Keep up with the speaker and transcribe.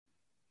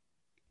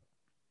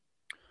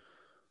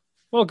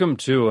Welcome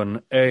to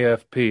an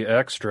AFP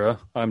Extra.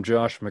 I'm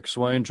Josh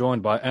McSwain,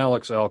 joined by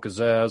Alex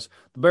Alcazaz,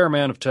 the Bear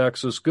Man of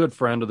Texas, good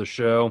friend of the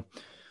show.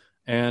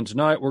 And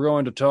tonight we're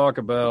going to talk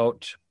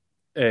about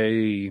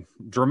a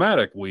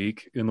dramatic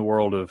week in the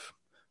world of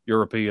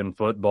European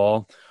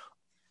football.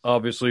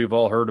 Obviously, you've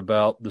all heard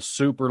about the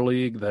Super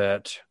League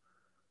that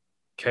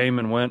came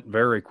and went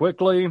very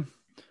quickly.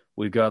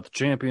 We've got the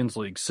Champions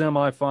League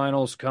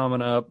semifinals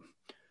coming up.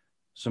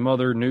 Some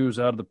other news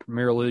out of the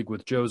Premier League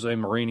with Jose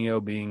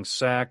Mourinho being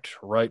sacked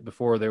right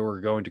before they were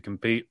going to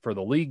compete for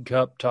the League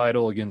Cup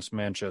title against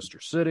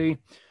Manchester City.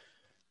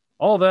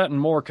 All that and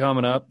more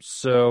coming up.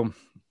 So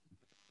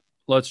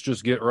let's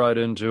just get right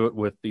into it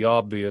with the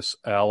obvious,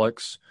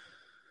 Alex.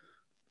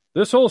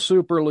 This whole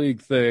Super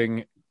League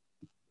thing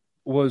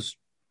was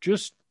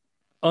just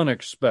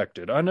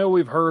unexpected. I know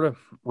we've heard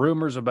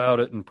rumors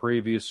about it in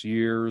previous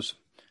years.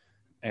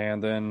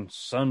 And then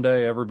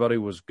Sunday, everybody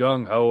was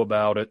gung-ho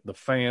about it. The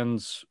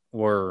fans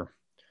were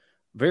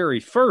very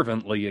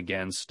fervently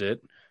against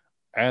it.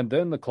 And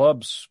then the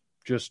clubs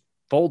just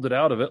folded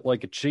out of it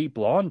like a cheap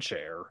lawn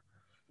chair.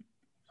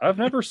 I've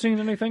never seen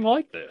anything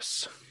like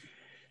this.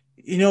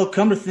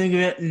 Come to think of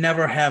it,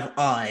 never have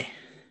I.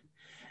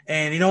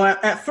 And,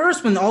 at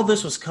first when all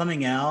this was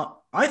coming out,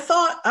 I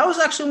thought I was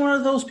actually one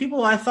of those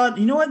people. I thought,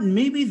 you know what,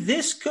 maybe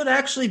this could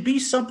actually be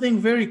something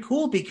very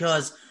cool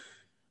because,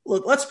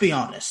 look, let's be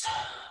honest.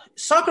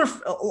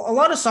 A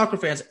lot of soccer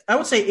fans, I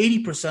would say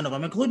 80% of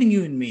them, including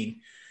you and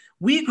me,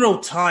 we grow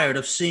tired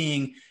of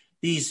seeing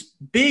these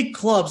big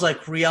clubs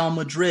like Real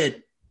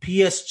Madrid,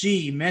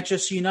 PSG,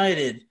 Manchester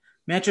United,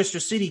 Manchester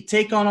City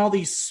take on all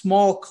these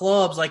small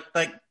clubs like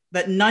that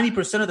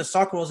 90% of the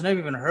soccer world has never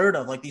even heard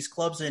of, like these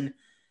clubs in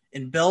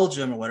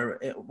Belgium or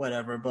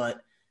whatever.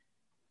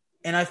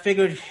 And I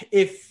figured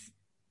if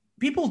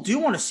people do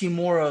want to see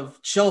more of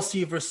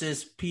Chelsea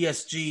versus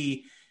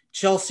PSG,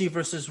 Chelsea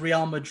versus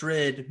Real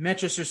Madrid,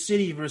 Manchester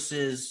City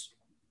versus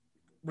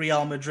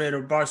Real Madrid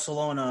or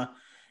Barcelona,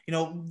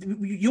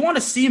 you want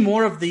to see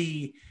more of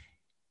the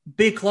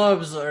big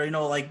clubs, or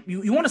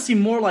you want to see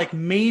more like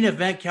main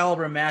event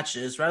caliber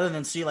matches rather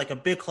than see like a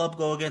big club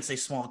go against a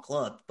small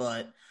club.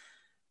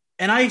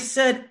 And I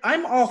said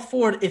I'm all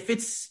for it if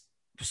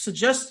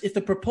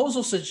the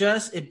proposal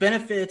suggests it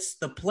benefits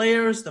the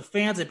players, the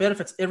fans, it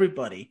benefits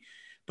everybody.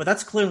 But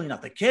that's clearly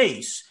not the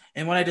case.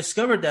 And when I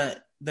discovered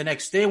that the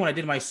next day, when I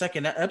did my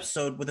second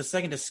episode with a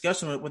second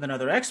discussion with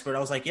another expert, I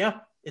was like, yeah,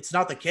 it's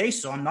not the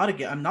case. So I'm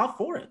not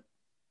for it.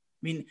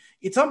 I mean,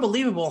 it's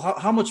unbelievable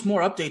how much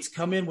more updates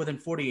come in within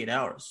 48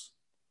 hours.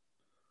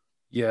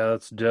 Yeah,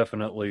 that's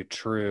definitely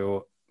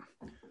true.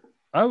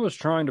 I was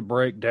trying to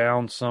break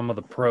down some of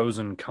the pros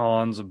and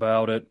cons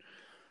about it.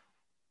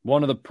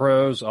 One of the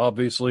pros,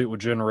 obviously, it would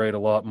generate a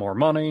lot more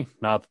money.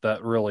 Not that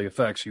that really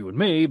affects you and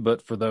me,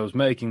 but for those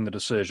making the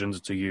decisions,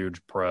 it's a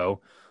huge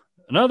pro.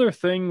 Another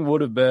thing would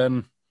have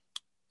been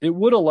it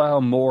would allow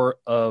more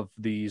of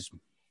these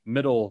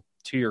middle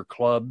tier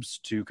clubs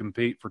to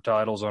compete for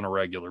titles on a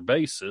regular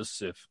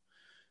basis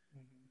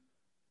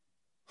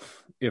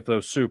if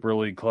those Super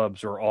League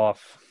clubs are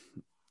off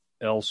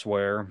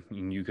elsewhere,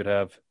 and you could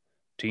have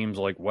teams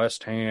like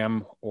West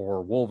Ham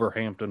or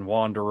Wolverhampton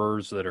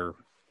Wanderers that are,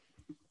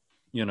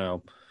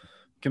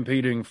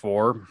 competing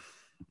for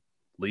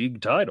league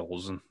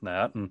titles and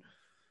that.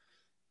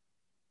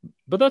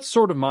 But that's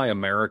sort of my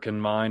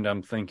American mind.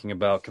 I'm thinking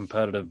about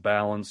competitive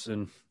balance,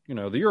 and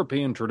the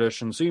European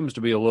tradition seems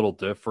to be a little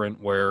different,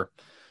 where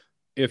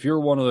if you're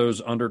one of those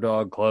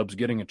underdog clubs,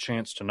 getting a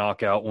chance to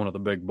knock out one of the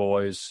big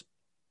boys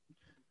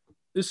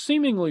is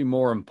seemingly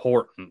more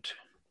important.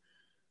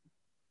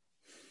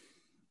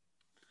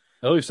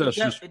 At least that's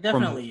just It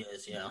definitely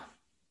is, yeah.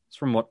 it's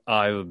from what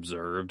I've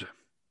observed.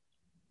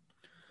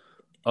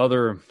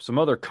 Some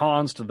other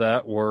cons to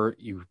that were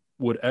you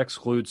would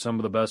exclude some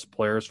of the best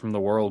players from the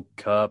World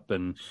Cup,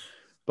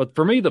 but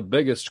for me the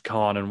biggest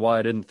con and why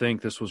I didn't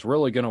think this was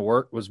really going to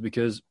work was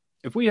because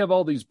if we have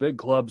all these big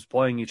clubs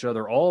playing each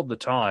other all the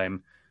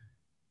time,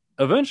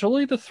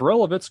 eventually the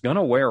thrill of it's going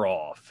to wear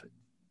off.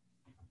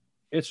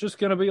 It's just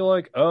going to be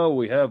like, oh,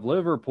 we have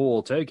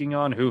Liverpool taking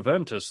on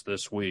Juventus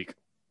this week.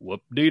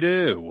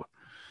 Whoop-de-doo.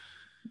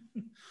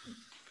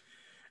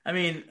 I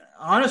mean,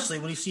 honestly,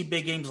 when you see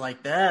big games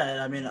like that,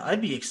 I mean,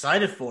 I'd be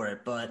excited for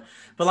it. But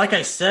like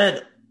I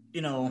said,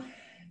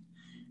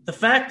 the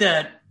fact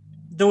that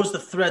there was the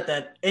threat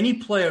that any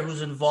player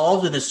who's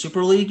involved in the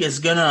Super League is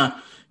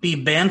gonna be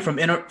banned from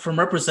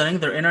representing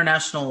their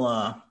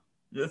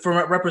from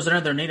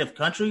representing their native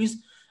countries,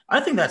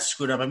 I think that's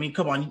screwed up. I mean,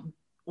 come on,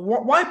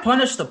 why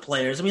punish the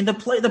players? I mean, the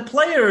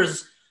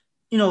players,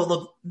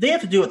 look, they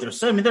have to do what they're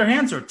saying. I mean, their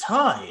hands are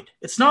tied.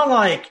 It's not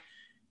like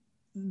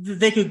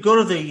they could go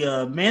to the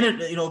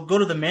go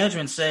to the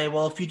management and say,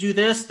 well, if you do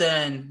this,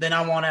 then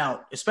I want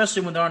out.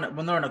 Especially when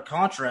they're in a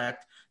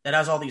contract that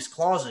has all these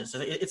clauses.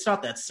 It's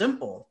not that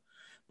simple.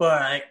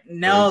 But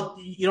now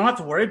you don't have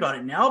to worry about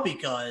it now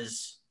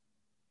because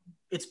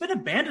it's been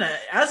abandoned.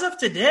 As of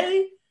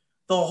today,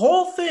 the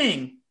whole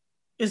thing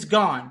is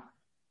gone.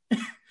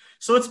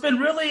 So it's been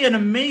really an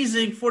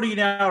amazing 48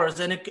 hours,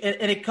 and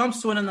it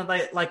comes to an end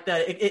like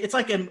that. It's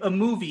like a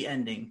movie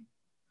ending.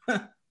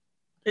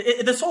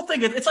 This whole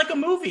thing, it's like a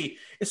movie.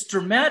 It's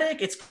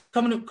dramatic. It's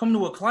coming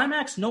to a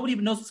climax. Nobody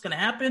even knows what's going to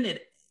happen.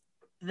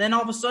 Then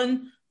all of a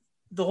sudden,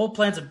 the whole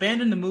plan's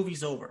abandoned. The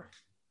movie's over.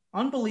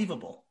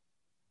 Unbelievable.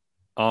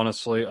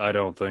 Honestly, I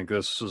don't think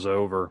this is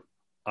over.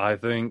 I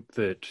think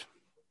that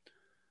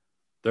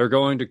they're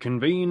going to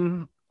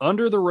convene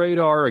under the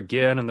radar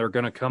again, and they're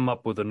going to come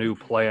up with a new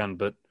plan.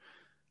 But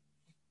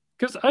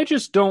because I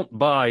just don't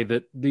buy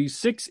that these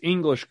 6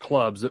 English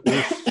clubs that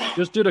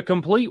just did a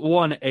complete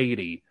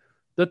 180,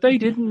 that they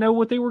didn't know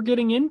what they were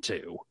getting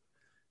into.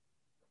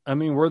 I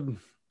mean,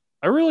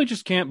 I really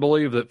just can't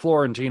believe that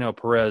Florentino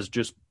Perez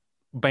just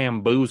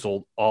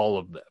bamboozled all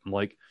of them.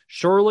 Like,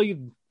 surely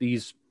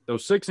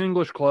those 6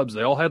 English clubs,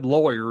 they all had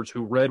lawyers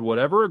who read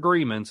whatever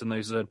agreements, and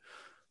they said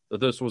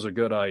that this was a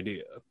good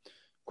idea.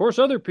 Of course,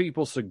 other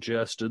people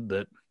suggested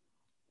that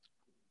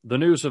the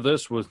news of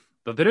this was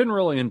that they didn't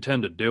really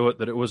intend to do it,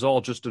 that it was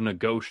all just a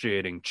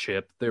negotiating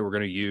chip they were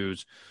going to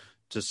use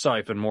to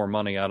siphon more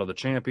money out of the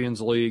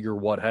Champions League or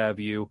what have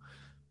you.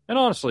 And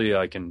honestly,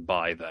 I can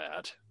buy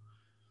that.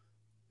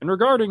 And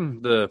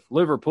regarding the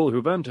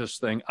Liverpool-Juventus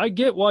thing, I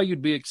get why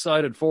you'd be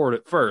excited for it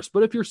at first,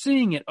 but if you're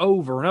seeing it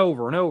over and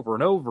over and over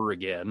and over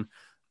again,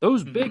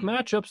 those big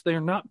matchups, they're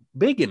not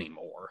big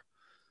anymore.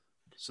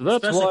 So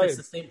that's especially why if it's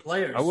the same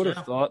players. I would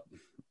have thought,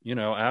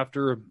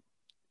 after a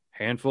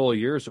handful of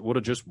years, it would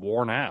have just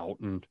worn out.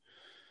 And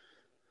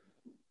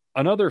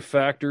another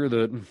factor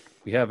that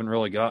we haven't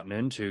really gotten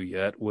into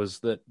yet was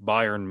that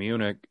Bayern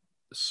Munich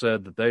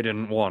said that they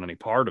didn't want any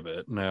part of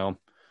it. Now,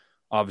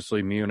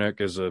 obviously,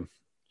 Munich is a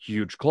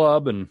huge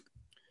club, and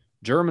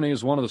Germany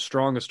is one of the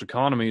strongest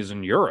economies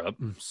in Europe.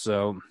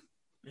 So,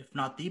 if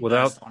not the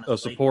without best, honestly. a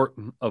support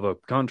of a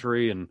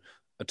country and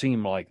a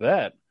team like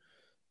that,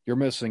 you're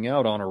missing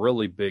out on a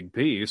really big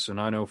piece. And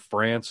I know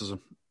France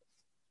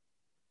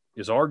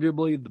is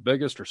arguably the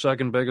biggest or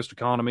second biggest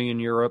economy in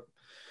Europe.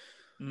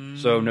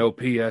 So no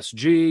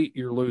PSG,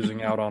 you're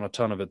losing out on a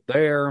ton of it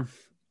there.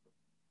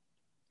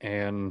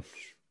 And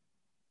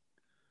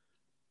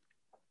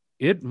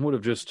it would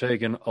have just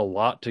taken a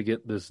lot to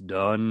get this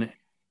done.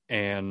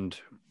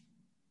 But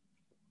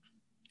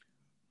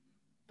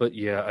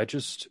yeah,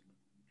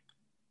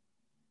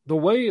 the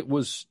way it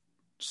was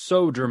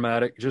so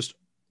dramatic just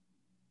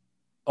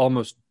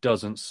almost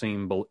doesn't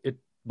seem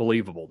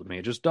believable to me.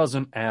 It just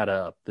doesn't add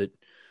up that,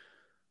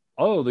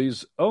 oh,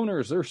 these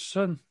owners,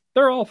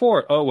 they're all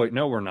for it. Oh, wait,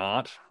 no, we're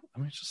not. I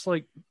mean, it's just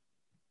like,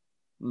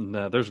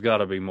 no, there's got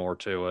to be more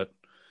to it.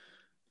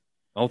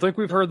 I don't think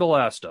we've heard the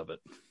last of it.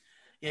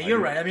 Yeah,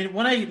 you're right. I mean,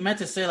 when I meant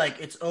to say, like,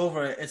 it's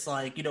over, it's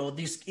like,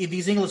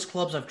 these English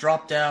clubs have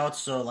dropped out.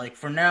 So, like,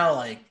 for now,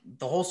 like,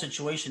 the whole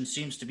situation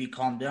seems to be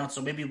calmed down.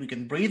 So maybe we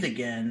can breathe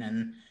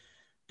again.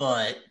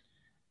 But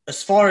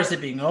as far as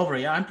it being over,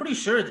 yeah, I'm pretty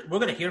sure that we're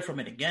going to hear from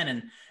it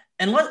again.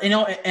 And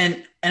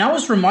I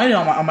was reminded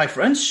on my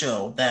friend's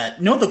show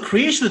that, the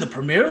creation of the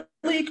Premier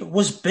League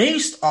was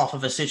based off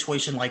of a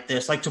situation like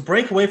this, like to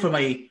break away from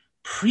a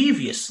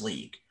previous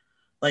league.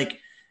 Like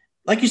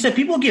you said,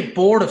 people get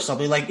bored of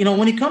something. Like,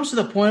 when it comes to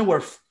the point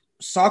where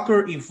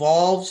soccer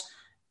evolves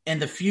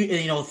and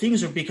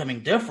things are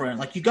becoming different,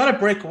 like, you got to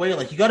break away.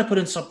 Like, you got to put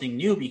in something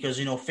new because,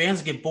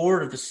 fans get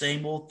bored of the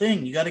same old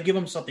thing. You got to give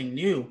them something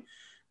new.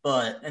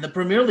 And the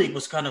Premier League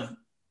was kind of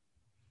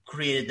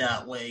created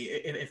that way,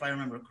 if I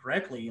remember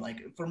correctly.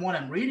 Like, from what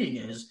I'm reading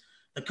is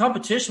the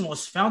competition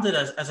was founded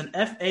as an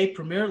FA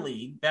Premier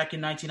League back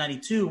in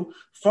 1992,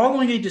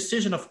 following a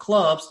decision of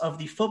clubs of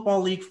the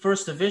Football League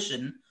First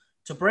Division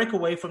to break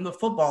away from the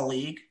Football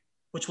League,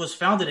 which was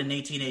founded in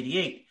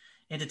 1888,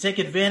 and to take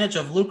advantage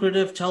of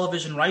lucrative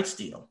television rights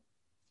deal.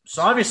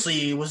 So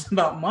obviously it was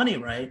about money,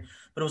 right?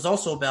 But it was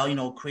also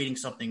about, creating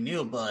something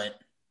new. But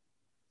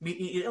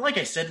like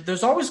I said,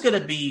 there's always going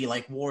to be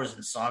like wars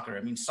in soccer.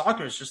 I mean,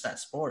 soccer is just that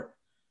sport.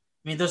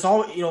 I mean, there's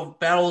always,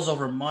 battles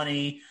over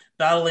money,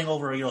 battling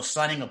over,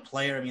 signing a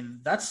player. I mean,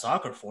 that's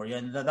soccer for you.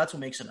 And that's what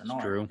makes it an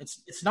art. True.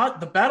 It's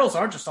not, the battles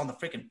aren't just on the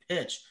freaking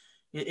pitch.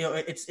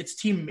 It's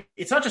team.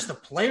 It's not just the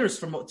players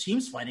from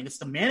teams fighting. It's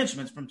the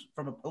management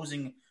from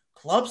opposing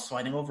clubs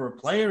fighting over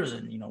players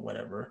and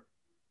whatever.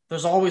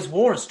 There's always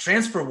wars,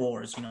 transfer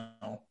wars.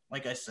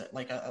 Like I said,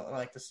 like I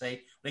like to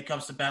say, when it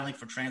comes to battling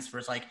for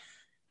transfers, like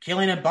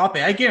Kylian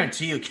Mbappe, I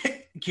guarantee you,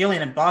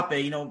 Kylian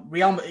Mbappe.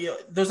 Real.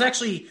 There's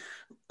actually,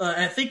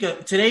 I think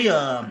today,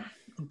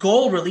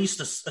 Goal released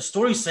a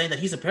story saying that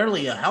he's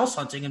apparently house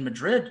hunting in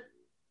Madrid.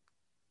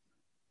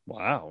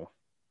 Wow.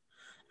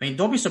 I mean,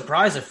 don't be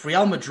surprised if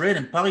Real Madrid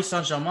and Paris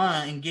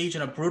Saint-Germain engage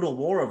in a brutal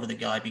war over the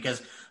guy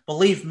because,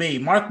 believe me,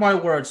 mark my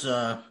words,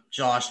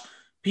 Josh,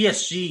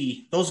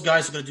 PSG, those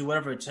guys are going to do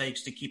whatever it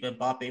takes to keep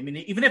Mbappe. I mean,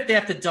 even if they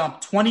have to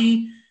dump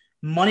 20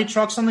 money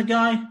trucks on the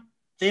guy,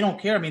 they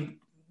don't care. I mean,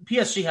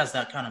 PSG has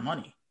that kind of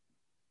money.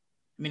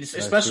 I mean,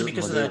 especially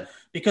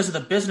because of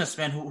the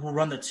businessmen who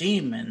run the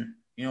team, and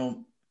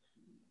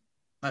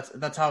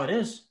that's how it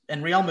is.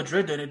 And Real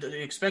Madrid,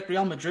 they expect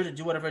Real Madrid to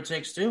do whatever it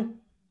takes too.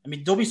 I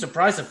mean, don't be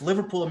surprised if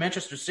Liverpool and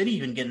Manchester City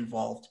even get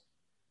involved.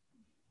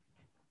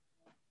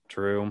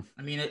 True.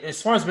 I mean,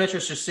 as far as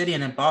Manchester City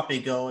and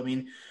Mbappe go, I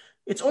mean,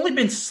 it's only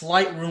been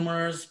slight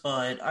rumors,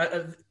 but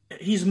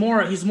he's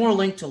more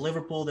linked to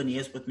Liverpool than he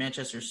is with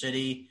Manchester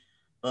City.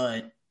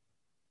 But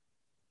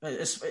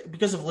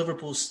because of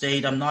Liverpool's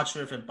state, I'm not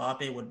sure if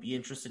Mbappe would be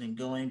interested in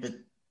going.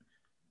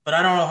 But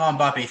I don't know how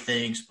Mbappe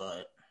thinks.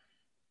 But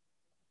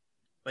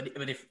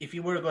if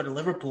you were to go to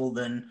Liverpool,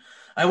 then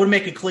I would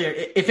make it clear: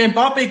 if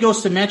Mbappe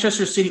goes to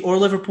Manchester City or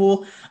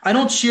Liverpool, I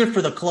don't cheer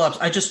for the clubs.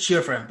 I just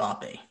cheer for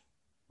Mbappe.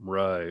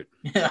 Right.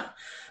 Yeah,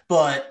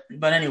 but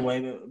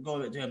anyway,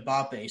 go to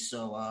Mbappe.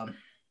 So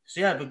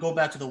yeah, but go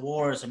back to the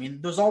wars. I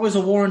mean, there's always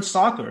a war in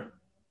soccer.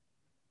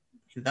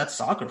 That's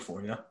soccer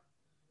for you.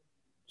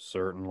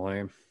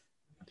 Certainly.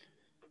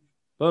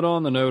 But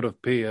on the note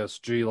of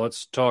PSG,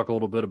 let's talk a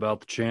little bit about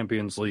the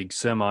Champions League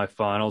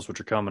semifinals,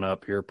 which are coming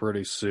up here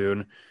pretty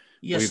soon.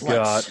 Yes, We've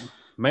got let's.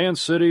 Man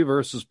City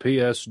versus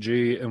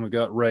PSG, and we've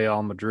got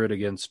Real Madrid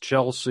against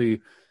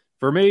Chelsea.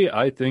 For me,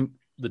 I think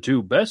the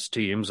two best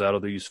teams out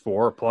of these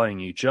four are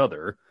playing each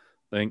other.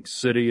 I think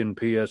City and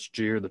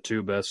PSG are the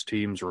two best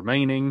teams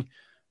remaining.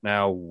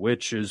 Now,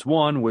 which is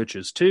one, which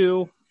is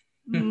two?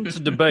 It's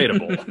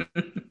debatable.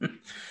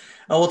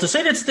 Oh, well, to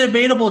say that's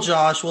debatable,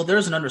 Josh, well,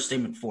 there's an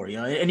understatement for you.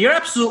 And you're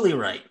absolutely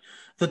right.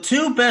 The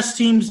two best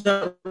teams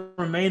that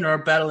remain are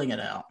battling it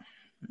out.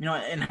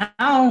 And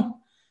how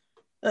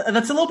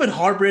that's a little bit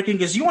heartbreaking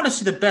because you want to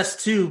see the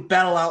best two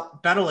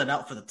battle it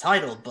out for the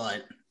title.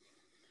 But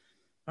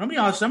I'm gonna be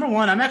honest. Number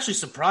one, I'm actually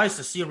surprised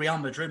to see Real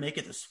Madrid make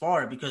it this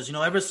far because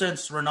ever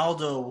since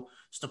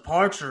Ronaldo's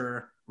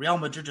departure, Real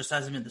Madrid just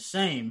hasn't been the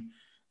same.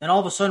 And all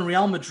of a sudden,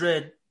 Real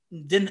Madrid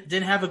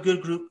didn't have a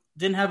good group,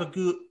 didn't have a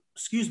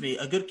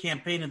good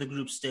campaign in the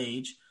group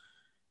stage.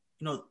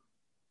 You know,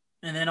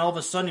 and then all of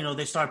a sudden,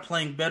 they start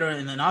playing better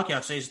in the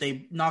knockout stage.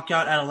 They knock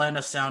out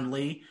Atalanta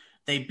soundly.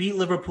 They beat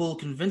Liverpool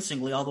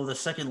convincingly, although the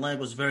second leg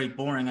was very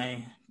boring.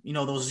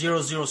 Those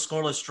 0-0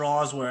 scoreless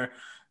draws where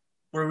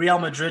Real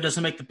Madrid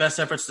doesn't make the best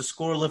efforts to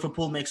score.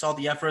 Liverpool makes all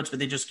the efforts, but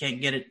they just can't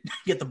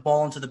get the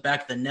ball into the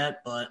back of the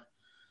net. But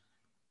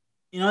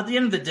at the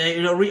end of the day,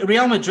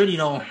 Real Madrid,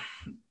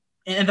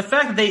 and the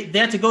fact that they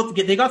had to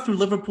they got through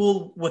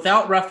Liverpool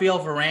without Rafael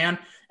Varane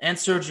and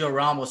Sergio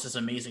Ramos is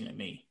amazing to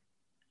me.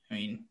 I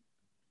mean,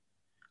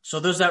 so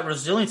there's that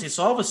resiliency.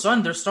 So all of a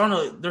sudden they're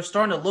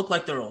starting to look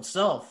like their old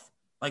self,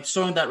 like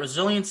showing that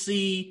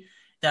resiliency,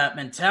 that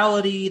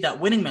mentality, that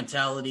winning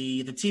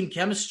mentality, the team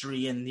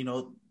chemistry, and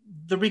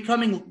they're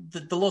becoming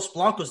the Los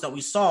Blancos that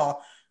we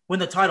saw win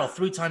the title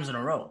 3 times in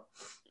a row.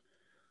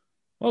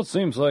 Well, it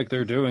seems like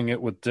they're doing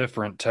it with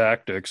different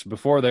tactics.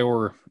 Before they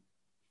were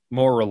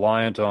more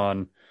reliant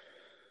on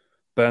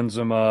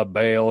Benzema,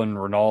 Bale, and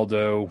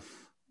Ronaldo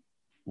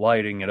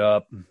lighting it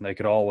up. They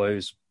could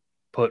always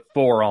put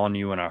four on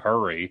you in a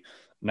hurry.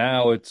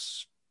 Now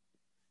it's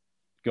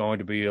going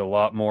to be a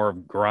lot more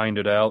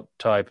grinded out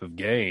type of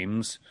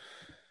games.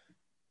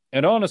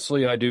 And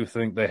honestly, I do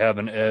think they have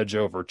an edge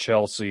over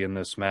Chelsea in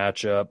this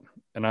matchup,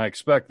 and I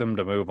expect them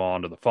to move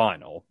on to the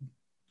final.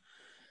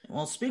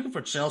 Well, speaking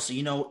for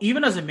Chelsea,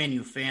 even as a Man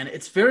U fan,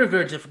 it's very,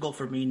 very difficult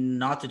for me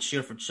not to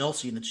cheer for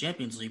Chelsea in the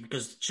Champions League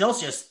because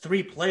Chelsea has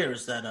three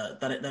players that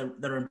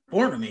are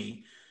important to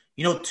me.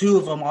 Two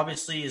of them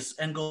obviously is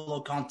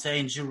N'Golo Kante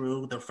and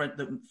Giroud,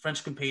 the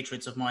French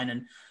compatriots of mine,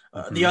 and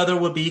the other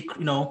would be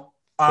our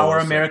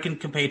Pulisic. American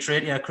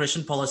compatriot, yeah,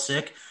 Christian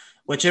Pulisic.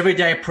 Which every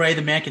day I pray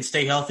the man can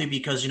stay healthy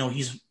because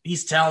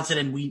he's talented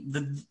and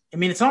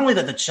it's not only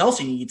that the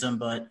Chelsea needs him,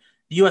 but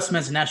the U.S.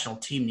 men's national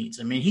team needs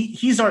him. I mean,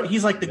 he's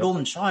like the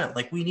golden child.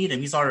 Like we need him.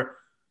 He's our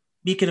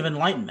beacon of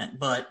enlightenment.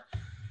 But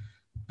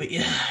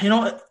yeah,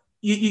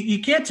 you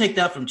can't take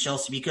that from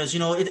Chelsea because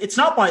it's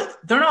not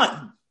they're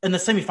not in the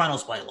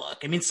semifinals by luck.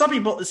 I mean, some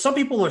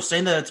people are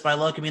saying that it's by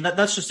luck. I mean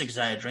that's just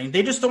exaggerating.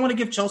 They just don't want to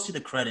give Chelsea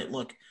the credit.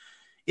 Look,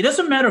 it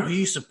doesn't matter who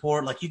you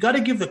support. Like you got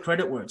to give the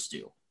credit where it's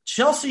due.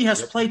 Chelsea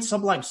has played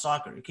sublime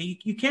soccer. Okay,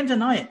 you can't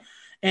deny it.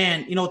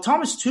 And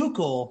Thomas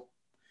Tuchel,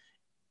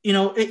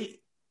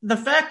 the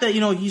fact that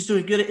he's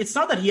doing good. It's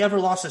not that he ever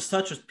lost his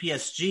touch with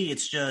PSG.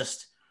 It's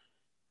just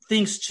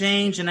things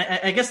change, and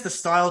I guess the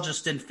style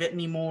just didn't fit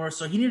anymore.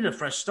 So he needed a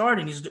fresh start,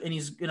 and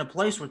he's in a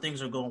place where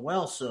things are going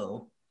well.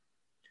 So,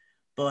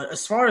 but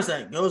as far as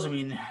that goes, I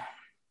mean,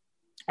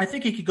 I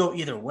think it could go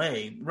either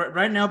way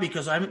right now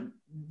because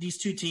these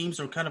two teams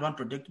are kind of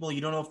unpredictable.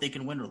 You don't know if they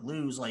can win or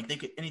lose. Like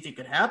anything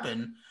could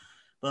happen.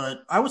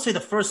 But I would say the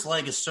first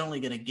leg is certainly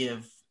going to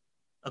give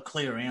a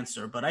clear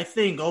answer. But I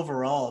think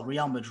overall,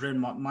 Real Madrid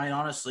might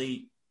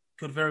honestly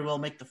could very well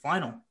make the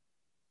final.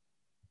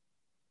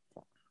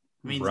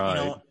 I mean, Right.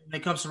 when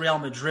it comes to Real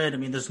Madrid, I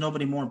mean, there's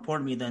nobody more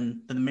important to me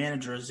than the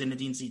manager,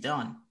 Zinedine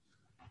Zidane.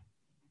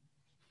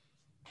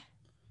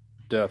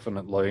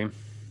 Definitely.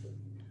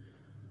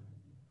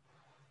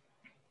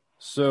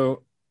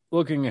 So,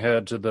 looking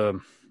ahead to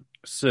the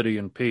City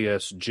and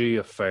PSG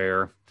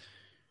affair,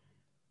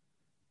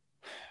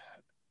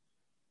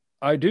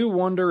 I do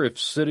wonder if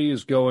City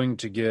is going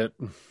to get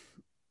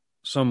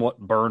somewhat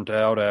burnt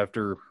out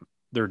after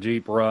their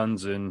deep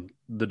runs in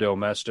the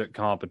domestic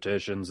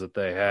competitions that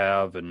they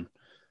have. And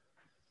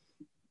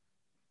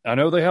I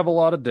know they have a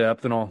lot of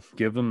depth, and I'll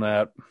give them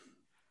that.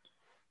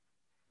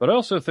 But I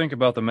also think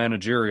about the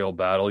managerial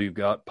battle. You've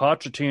got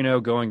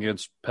Pochettino going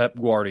against Pep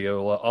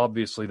Guardiola.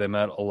 Obviously, they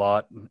met a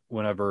lot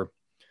whenever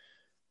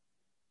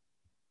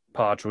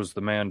Poch was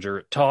the manager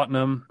at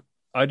Tottenham.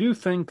 I do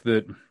think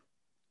that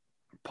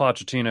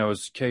Pochettino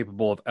is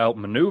capable of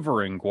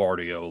outmaneuvering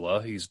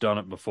Guardiola. He's done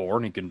it before,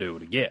 and he can do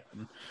it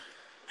again.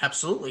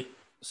 Absolutely.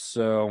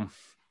 So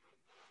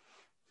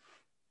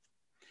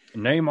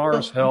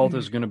Neymar's health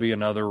is going to be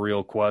another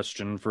real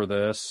question for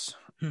this.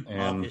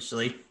 And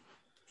obviously.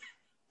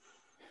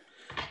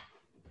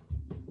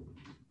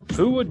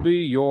 who would be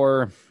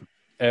your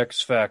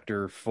X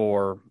factor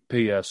for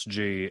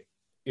PSG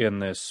in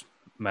this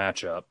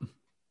matchup?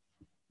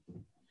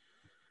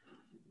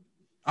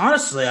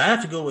 Honestly, I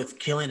have to go with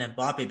Kylian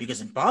Mbappe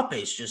because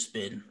Mbappe's just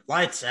been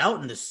lights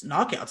out in this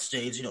knockout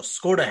stage. You know,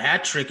 scored a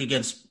hat trick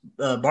against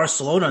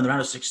Barcelona in the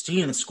round of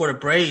 16 and scored a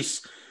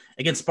brace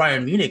against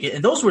Bayern Munich.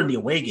 And those were in the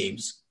away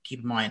games,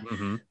 keep in mind.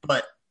 Mm-hmm.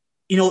 But,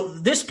 you know,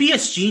 this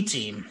PSG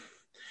team,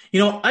 you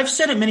know, I've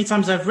said it many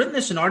times. I've written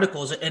this in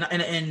articles,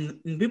 and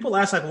people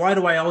ask, like, why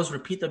do I always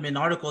repeat them in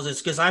articles?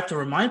 It's because I have to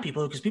remind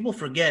people, because people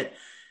forget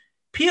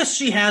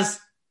PSG has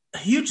a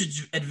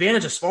huge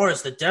advantage as far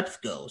as the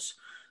depth goes.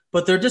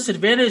 But their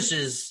disadvantage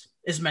is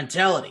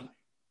mentality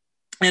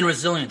and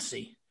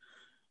resiliency.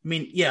 I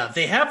mean, yeah,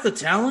 they have the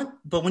talent,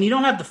 but when you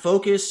don't have the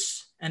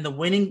focus and the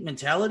winning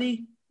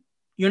mentality,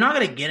 you're not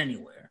going to get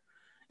anywhere.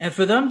 And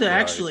for them to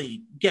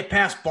actually get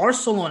past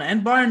Barcelona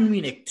and Bayern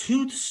Munich,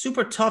 two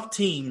super tough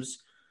teams,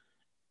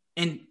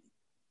 and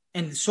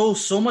show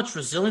so much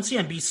resiliency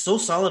and be so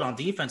solid on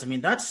defense, I mean,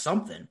 that's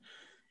something.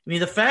 I mean,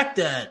 the fact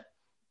that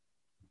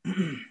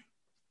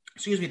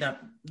excuse me,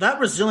 that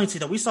resiliency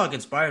that we saw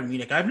against Bayern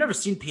Munich, I've never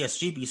seen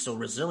PSG be so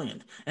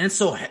resilient and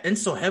so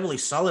heavily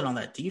solid on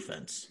that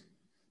defense.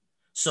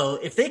 So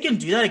if they can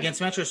do that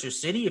against Manchester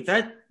City, if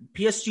that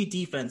PSG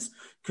defense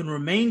can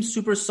remain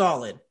super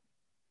solid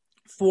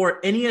for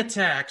any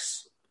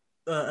attacks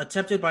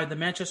attempted by the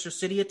Manchester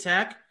City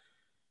attack,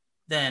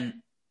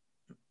 then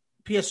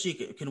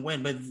PSG can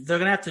win. But they're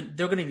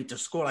gonna need to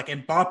score. Like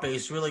Mbappe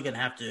is really gonna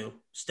have to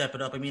step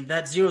it up. I mean,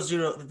 that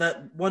 0-0,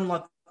 that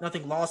 1-0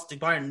 loss to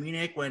Bayern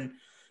Munich when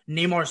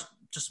Neymar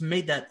just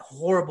made that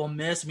horrible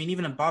miss. I mean,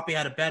 even Mbappe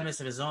had a bad miss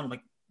of his own. I'm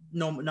like,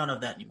 no, none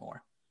of that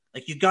anymore.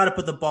 Like, you got to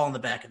put the ball in the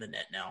back of the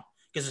net now.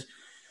 Because,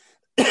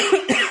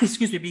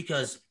 excuse me,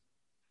 because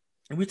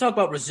and we talk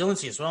about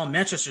resiliency as well.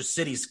 Manchester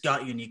City's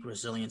got unique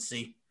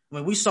resiliency. I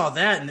mean, we saw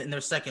that in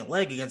their second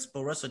leg against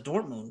Borussia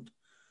Dortmund.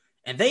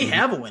 And they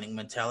have a winning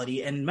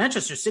mentality. And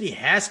Manchester City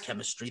has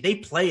chemistry. They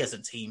play as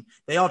a team.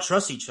 They all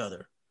trust each other.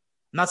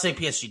 I'm not saying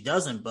PSG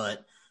doesn't,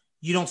 but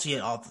you don't see it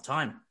all the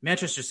time.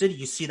 Manchester City,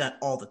 you see that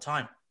all the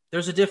time.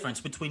 There's a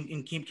difference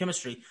in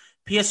chemistry.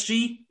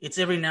 PSG, it's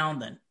every now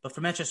and then. But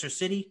for Manchester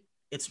City,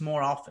 it's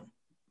more often.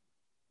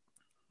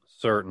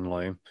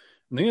 Certainly. And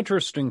the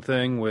interesting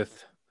thing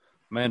with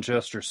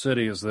Manchester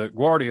City is that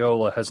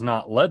Guardiola has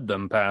not led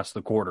them past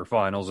the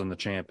quarterfinals in the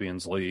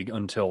Champions League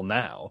until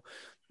now.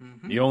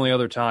 Mm-hmm. The only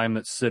other time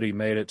that City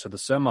made it to the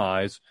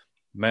semis,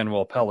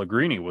 Manuel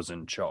Pellegrini was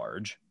in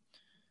charge.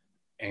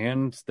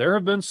 And there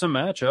have been some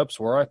matchups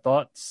where I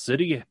thought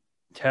City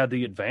had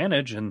the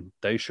advantage and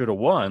they should have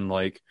won,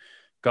 like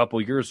a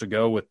couple years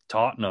ago with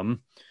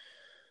Tottenham.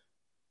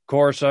 Of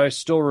course, I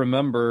still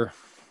remember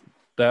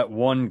that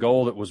one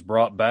goal that was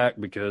brought back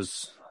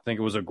because I think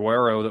it was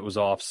Aguero that was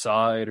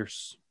offside or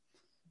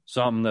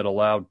something that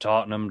allowed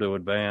Tottenham to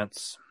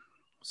advance,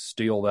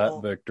 steal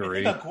that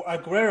victory. I think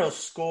Aguero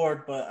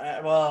scored, but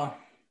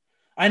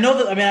I know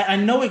that. I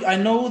mean, I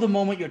know the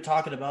moment you're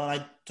talking about.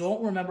 I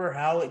don't remember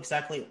how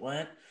exactly it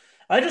went.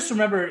 I just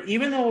remember,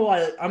 even though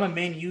I'm a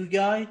Man U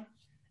guy,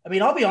 I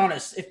mean, I'll be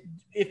honest.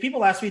 If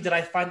people ask me, did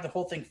I find the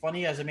whole thing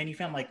funny as a Man U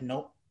fan? I'm like,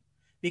 nope.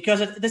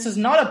 Because this is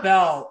not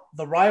about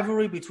the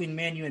rivalry between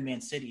Man U and Man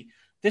City.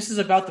 This is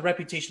about the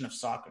reputation of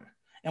soccer.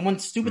 And when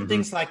stupid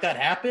things like that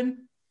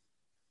happen,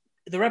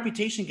 the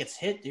reputation gets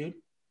hit, dude.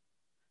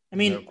 I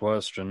mean, no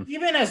question.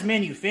 Even as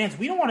Man U fans,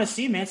 we don't want to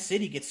see Man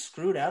City get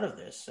screwed out of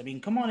this. I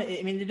mean, come on.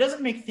 I mean, it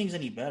doesn't make things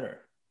any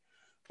better.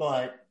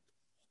 But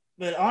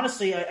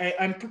honestly,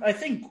 I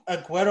think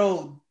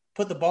Aguero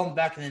put the ball in the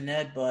back of the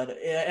net. But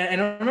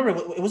and I remember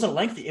it was a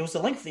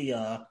lengthy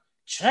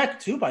check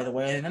too, by the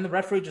way. And then the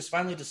referee just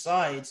finally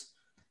decides,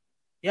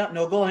 yeah,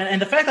 no goal. And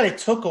the fact that it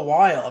took a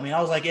while. I mean, I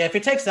was like, yeah, if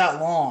it takes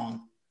that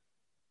long,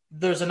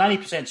 there's a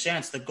 90%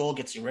 chance the goal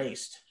gets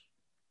erased.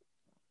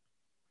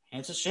 And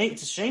it's a shame.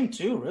 It's a shame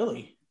too,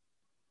 really.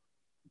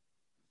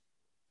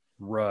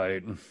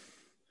 Right.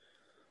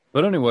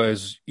 But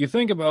anyways, you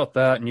think about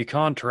that and you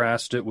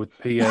contrast it with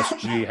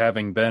PSG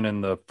having been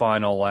in the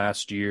final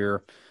last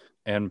year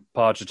and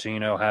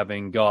Pochettino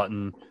having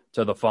gotten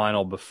to the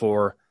final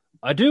before.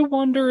 I do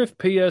wonder if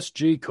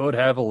PSG could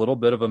have a little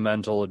bit of a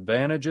mental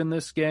advantage in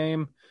this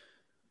game.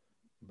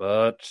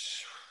 But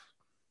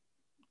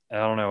I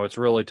don't know. It's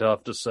really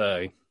tough to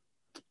say.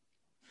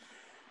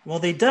 Well,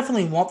 they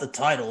definitely want the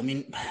title. I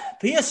mean,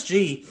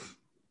 PSG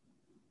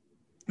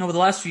over the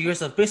last few years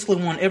have basically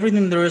won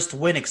everything there is to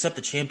win except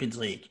the Champions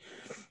League.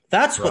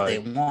 That's what they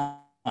Right. want.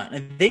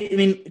 And I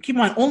mean, keep in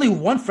mind, only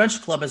one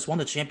French club has won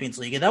the Champions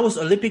League, and that was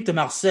Olympique de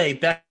Marseille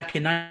back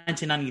in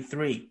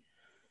 1993.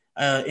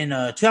 In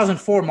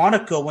 2004,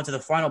 Monaco went to the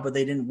final, but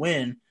they didn't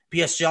win.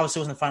 PSG obviously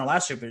was in the final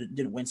last year, but it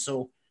didn't win.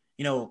 So,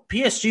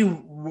 PSG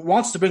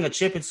wants to bring a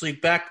Champions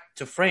League back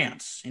to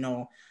France,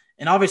 and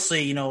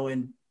obviously,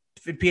 in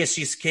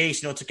PSG's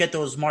case, to get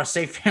those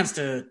Marseille fans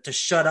to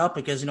shut up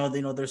because,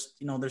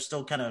 they're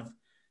still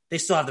they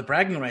still have the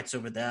bragging rights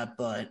over that.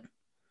 But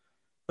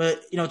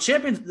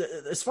champions,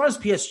 as far as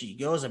PSG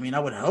goes, I mean, I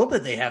would hope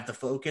that they have the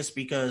focus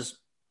because,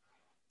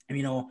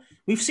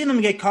 we've seen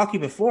them get cocky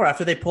before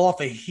after they pull off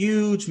a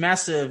huge,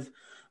 massive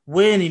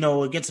win,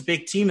 against a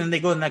big team, and they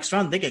go to the next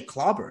round, they get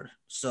clobbered.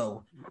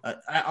 So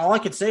all I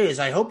could say is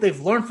I hope they've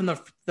learned from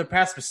their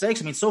past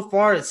mistakes. I mean, so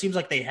far it seems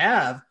like they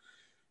have,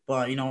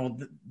 but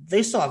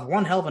they still have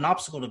one hell of an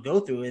obstacle to go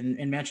through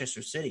in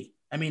Manchester City.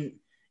 I mean,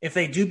 if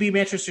they do beat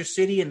Manchester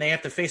City and they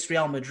have to face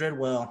Real Madrid,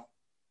 well,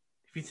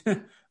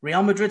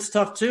 Real Madrid's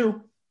tough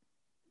too.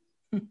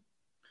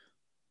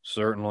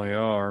 Certainly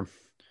are.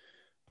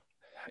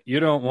 You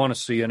don't want to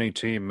see any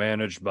team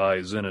managed by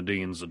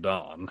Zinedine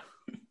Zidane.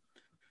 I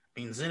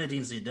mean,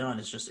 Zinedine Zidane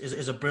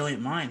is a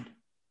brilliant mind.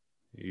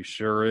 He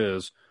sure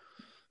is.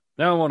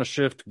 Now I want to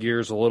shift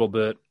gears a little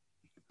bit.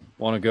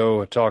 Want to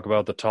go talk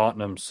about the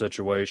Tottenham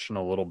situation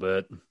a little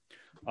bit.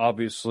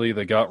 Obviously,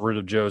 they got rid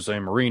of Jose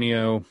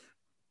Mourinho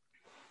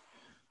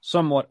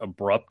somewhat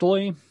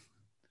abruptly,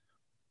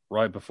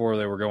 right before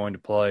they were going to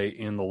play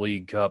in the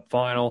League Cup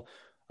final.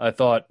 I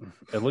thought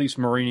at least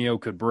Mourinho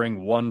could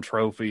bring one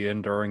trophy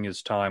in during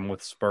his time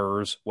with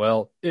Spurs.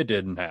 Well, it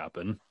didn't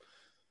happen.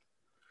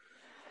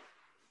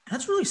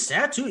 That's really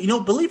sad too.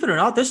 Believe it or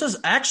not, this is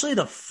actually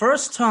the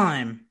first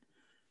time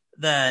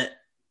that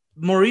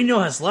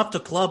Mourinho has left a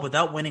club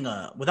without winning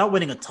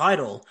a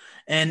title.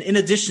 And in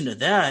addition to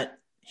that,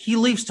 he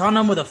leaves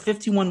Tottenham with a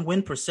 51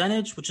 win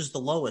percentage, which is the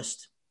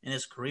lowest in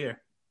his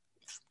career.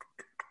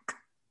 I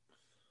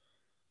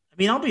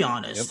mean, I'll be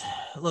honest.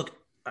 Yep. Look,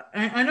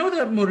 I know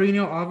that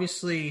Mourinho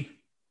obviously,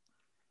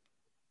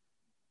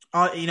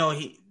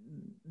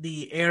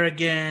 the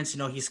arrogance,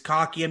 he's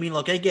cocky. I mean,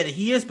 look, I get it.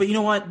 He is, but you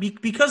know what?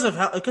 Because of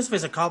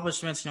his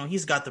accomplishments,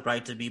 he's got the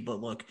right to be.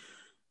 But look,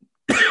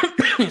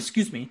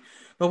 excuse me.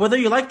 But whether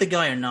you like the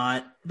guy or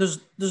not, there's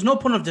no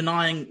point of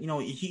denying,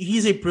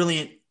 he's a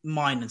brilliant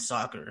mind in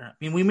soccer. I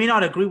mean, we may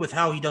not agree with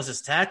how he does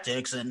his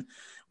tactics, and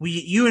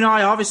you and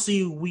I,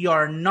 obviously, we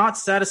are not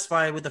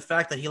satisfied with the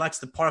fact that he likes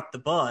to park the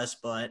bus,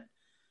 but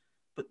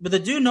the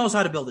dude knows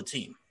how to build a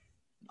team.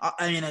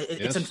 I mean,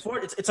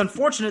 it's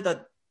unfortunate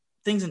that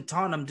things in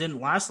Tottenham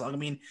didn't last long. I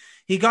mean,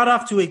 he got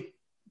off to a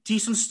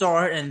decent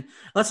start, and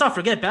let's not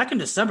forget, back in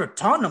December,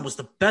 Tottenham was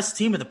the best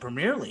team in the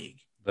Premier League.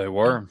 They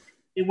were.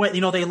 They went,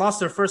 they lost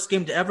their first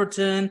game to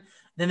Everton.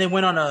 Then they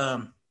went on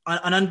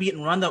an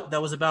unbeaten run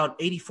that was about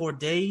 84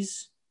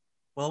 days.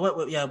 Well,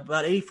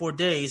 about 84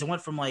 days. It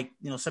went from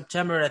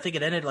September. I think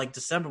it ended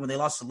December when they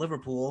lost to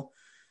Liverpool,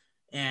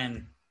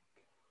 and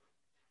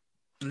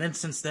then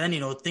since then,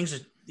 things are,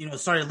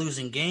 started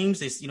losing games.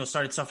 They,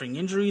 started suffering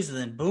injuries, and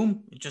then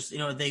boom, it just,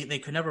 they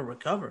could never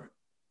recover.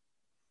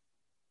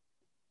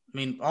 I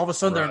mean, all of a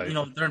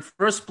sudden they're in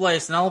first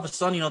place, and all of a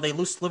sudden, they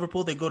lose to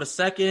Liverpool. They go to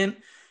second.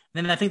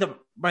 And then I think that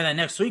by that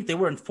next week they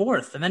were in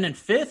fourth, and then in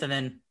fifth, and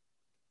then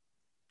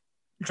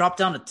dropped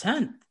down to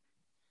 10th.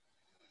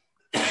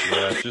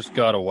 Yeah, it just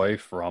got away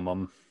from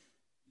them.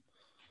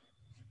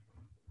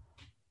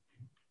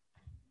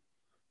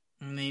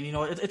 I mean,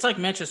 it's like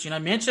Manchester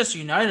United. Manchester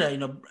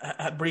United,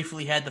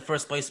 briefly had the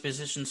first place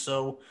position,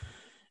 so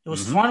it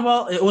was fun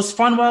while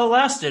it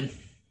lasted.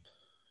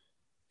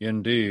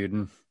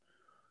 Indeed.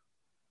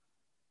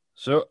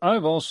 So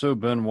I've also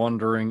been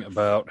wondering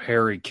about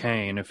Harry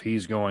Kane, if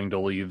he's going to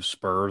leave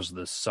Spurs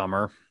this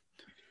summer.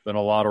 Been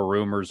a lot of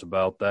rumors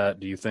about that.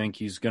 Do you think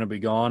he's going to be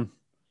gone?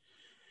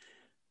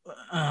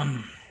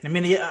 I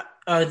mean,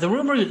 the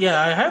rumor,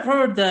 I have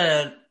heard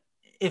that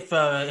if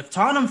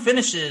Tottenham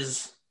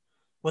finishes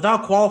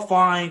without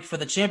qualifying for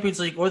the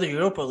Champions League or the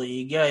Europa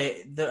League,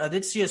 I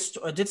did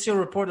see a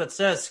report that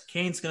says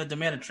Kane's going to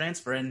demand a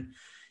transfer, and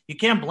you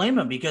can't blame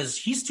him because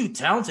he's too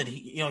talented.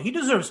 He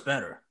deserves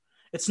better.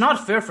 It's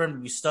not fair for him to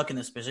be stuck in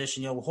this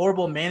position.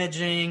 Horrible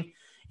managing.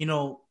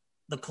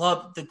 The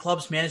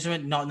club's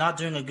management not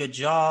doing a good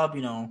job.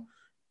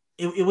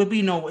 It would be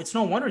it's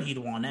no wonder he'd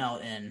want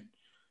out. And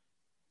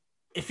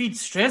if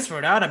he's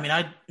transferred out, I mean,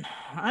 I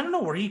don't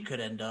know where he could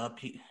end up.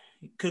 He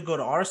could go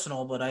to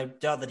Arsenal, but I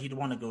doubt that he'd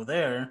want to go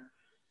there.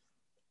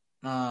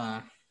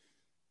 I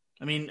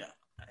mean,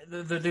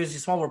 there's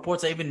these small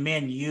reports that even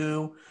Man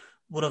U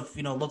would have,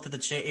 looked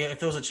at if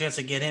there was a chance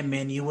to get him,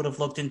 Man U would have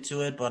looked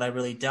into it, but I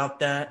really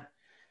doubt that.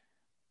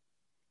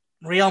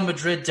 Real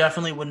Madrid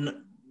definitely wouldn't.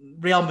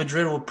 Real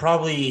Madrid would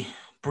probably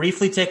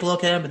briefly take a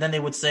look at him, but then they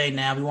would say,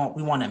 "Nah, we want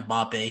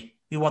Mbappe.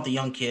 We want the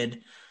young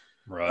kid."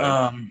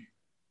 Right.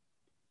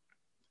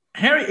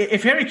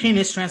 If Harry Kane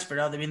is transferred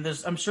out, I mean,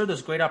 I'm sure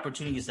there's great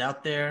opportunities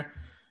out there.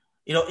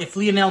 If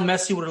Lionel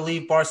Messi were to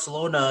leave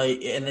Barcelona,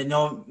 and then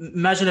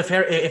imagine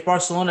if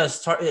Barcelona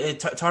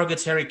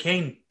targets Harry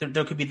Kane,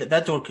 there could be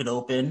that door could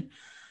open.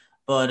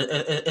 But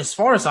as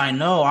far as I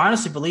know, I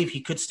honestly believe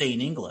he could stay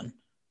in England.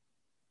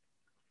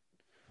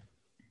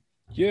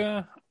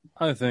 Yeah,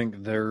 I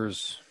think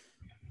there's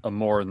a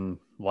more than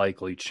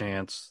likely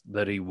chance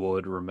that he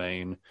would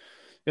remain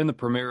in the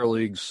Premier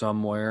League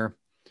somewhere.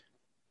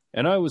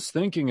 And I was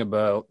thinking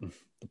about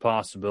the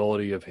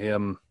possibility of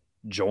him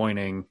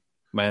joining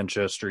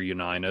Manchester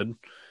United.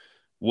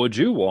 Would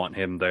you want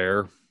him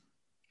there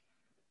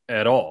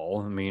at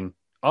all? I mean,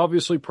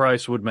 obviously,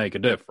 price would make a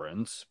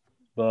difference,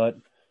 but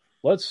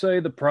let's say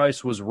the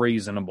price was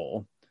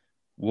reasonable.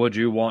 Would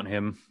you want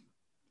him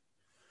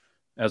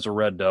as a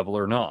Red Devil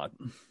or not?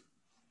 I'm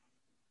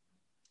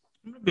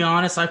gonna be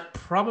honest, I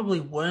probably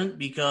wouldn't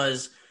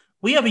because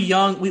we have a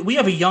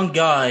young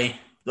guy,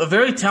 a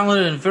very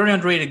talented and very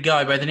underrated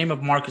guy by the name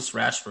of Marcus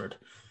Rashford.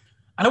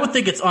 I would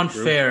think it's True.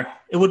 unfair.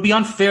 It would be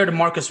unfair to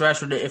Marcus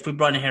Rashford if we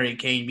brought in Harry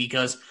Kane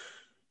because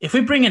if we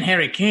bring in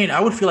Harry Kane,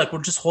 I would feel like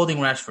we're just holding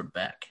Rashford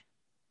back.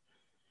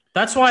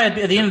 That's why at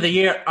the end of the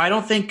year, I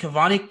don't think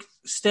Cavani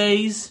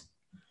stays.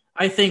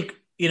 I think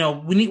we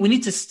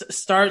need to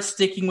start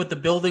sticking with the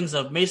buildings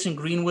of Mason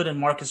Greenwood and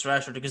Marcus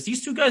Rashford because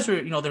these two guys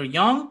are they're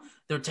young,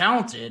 they're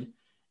talented,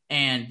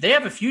 and they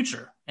have a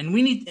future. And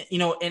we need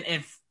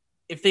and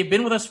if they've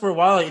been with us for a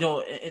while,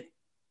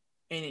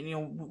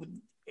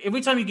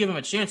 every time you give them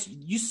a chance,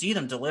 you see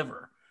them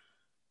deliver.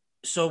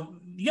 So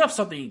you have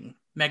something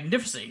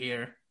magnificent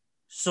here.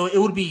 So it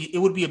would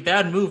be a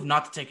bad move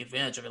not to take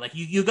advantage of it. Like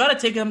you got to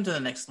take them to the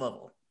next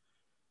level.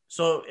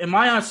 So in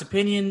my honest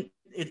opinion,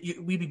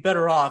 we'd be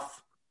better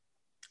off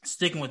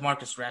sticking with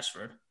Marcus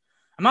Rashford.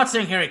 I'm not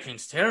saying Harry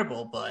Kane's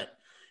terrible, but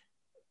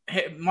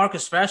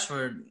Marcus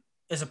Rashford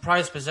is a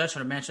prized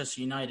possession of Manchester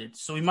United,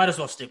 so we might as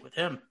well stick with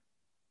him.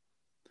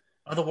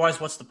 Otherwise,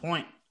 what's the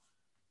point?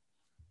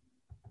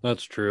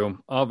 That's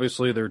true.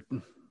 Obviously,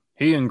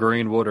 he and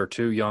Greenwood are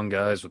two young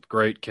guys with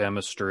great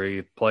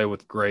chemistry, play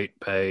with great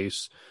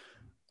pace.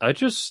 I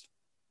just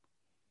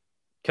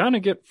kind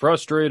of get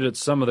frustrated at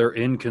some of their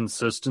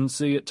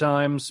inconsistency at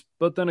times,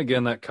 but then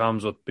again, that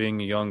comes with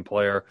being a young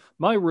player.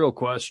 My real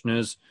question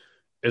is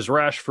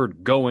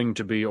Rashford going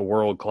to be a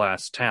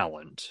world-class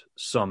talent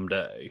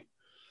someday?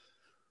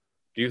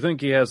 Do you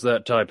think he has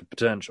that type of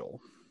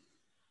potential?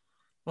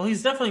 Well,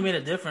 he's definitely made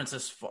a difference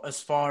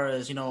as far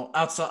as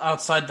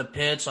outside the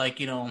pitch, like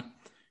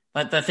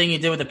like that thing he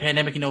did with the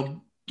pandemic.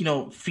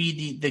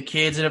 Feed the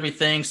kids and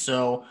everything.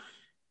 So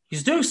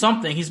he's doing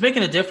something. He's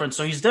making a difference.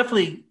 So he's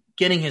definitely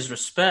getting his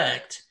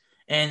respect.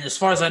 And as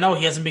far as I know,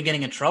 he hasn't been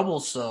getting in trouble.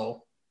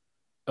 So,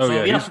 Oh so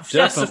yeah, yeah, he's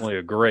definitely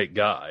a great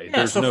guy. yeah.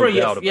 There's So no for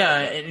doubt yeah,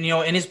 about it. and,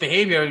 in his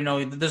behavior,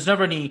 there's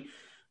never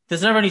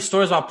any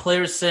stories about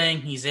players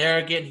saying he's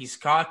arrogant, he's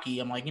cocky.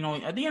 I'm like,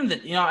 at the end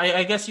of the,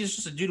 I guess he's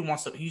just a dude who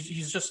wants to.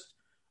 He's just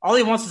all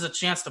he wants is a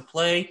chance to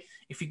play.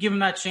 If you give him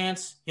that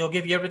chance, he'll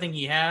give you everything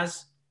he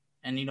has,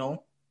 and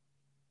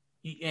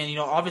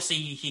obviously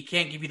he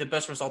can't give you the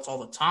best results all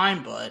the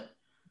time, but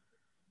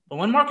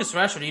when Marcus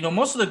Rashford,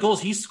 most of the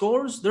goals he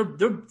scores,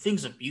 they're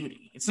things of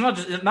beauty. It's not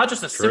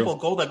just a True. simple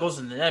goal that goes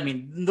in the net. I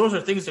mean, those are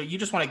things that you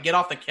just want to get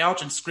off the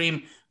couch and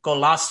scream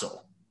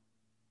 "Golazo."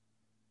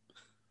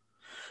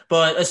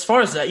 But as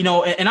far as that,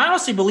 and I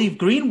honestly believe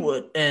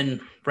Greenwood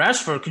and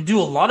Rashford can do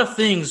a lot of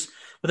things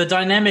with a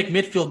dynamic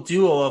midfield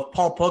duo of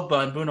Paul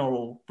Pogba and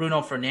Bruno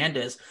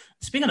Fernandes.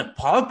 Speaking of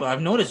Pogba, I've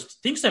noticed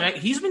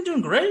he's been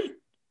doing great. I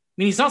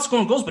mean, he's not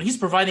scoring goals, but he's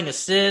providing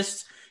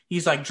assists.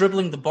 He's like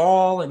dribbling the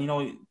ball,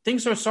 and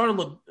things are starting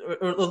to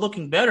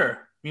looking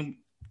better. I mean,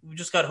 we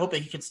just got to hope that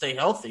he can stay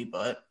healthy,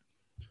 but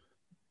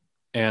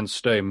And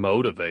stay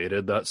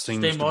motivated. That stay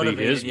seems to be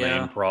motivated. his main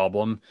Yeah,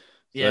 problem.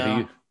 That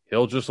yeah.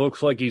 he'll just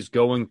looks like he's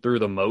going through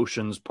the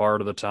motions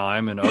part of the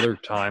time, and other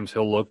times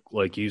he'll look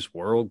like he's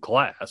world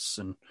class,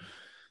 and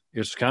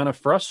it's kind of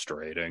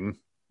frustrating.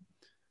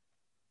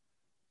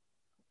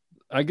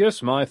 I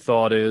guess my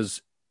thought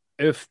is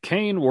if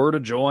Kane were to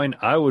join,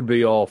 I would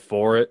be all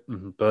for it,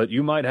 but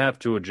you might have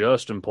to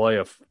adjust and play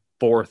a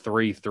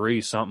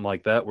 4-3-3, something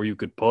like that, where you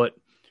could put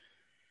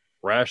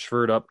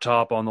Rashford up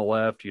top on the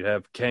left, you'd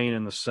have Kane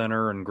in the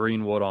center and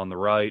Greenwood on the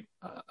right.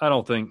 I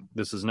don't think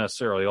this is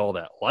necessarily all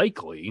that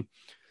likely,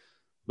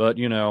 but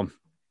you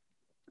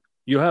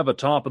have a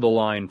top of the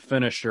line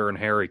finisher in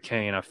Harry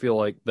Kane. I feel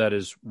like that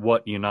is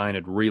what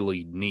United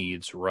really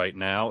needs right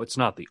now. It's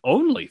not the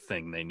only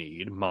thing they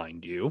need,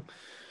 mind you,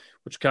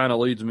 which kind of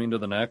leads me to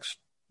the next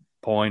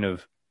point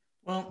of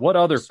Well, what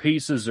other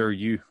pieces do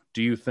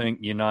you think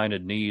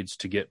United needs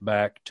to get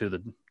back to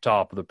the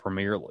top of the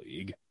Premier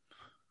League?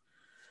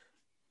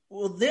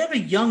 well, they have a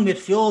young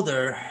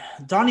midfielder,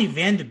 Donny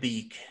Van de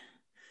Beek.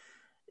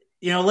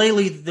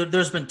 Lately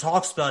there's been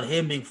talks about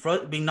him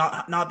being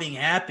not being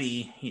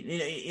happy.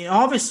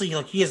 Obviously,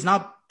 like he has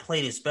not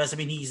played his best. I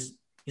mean, he's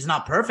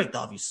not perfect,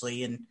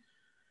 obviously, and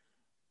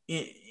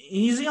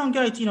He's a young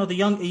guy, a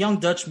young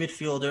Dutch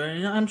midfielder,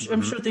 and I'm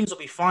Hmm. sure things will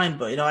be fine.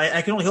 But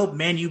I can only hope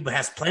Man U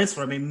has plans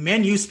for him. I mean,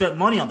 Man U spent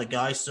money on the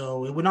guy,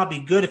 so it would not be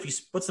good if you.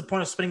 What's the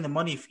point of spending the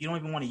money if you don't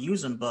even want to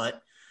use him?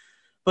 But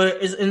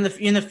is in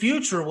the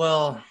future,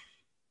 well,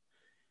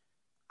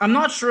 I'm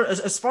not sure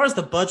as far as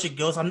the budget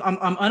goes. I'm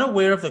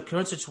unaware of the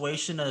current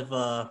situation of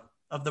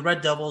the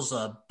Red Devils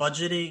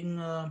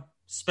budgeting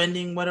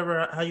spending,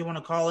 whatever how you want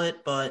to call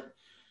it, but.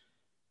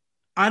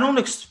 I don't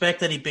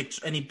expect any big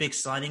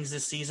signings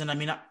this season. I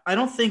mean, I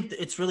don't think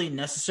it's really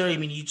necessary. I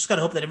mean, you just got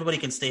to hope that everybody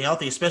can stay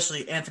healthy,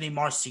 especially Anthony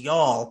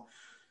Martial.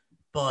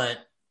 But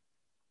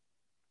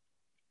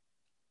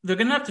they're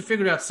gonna have to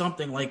figure out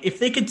something. Like if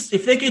they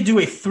could do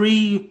a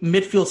three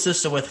midfield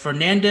system with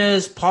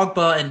Fernandez,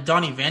 Pogba, and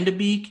Donny Van de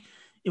Beek,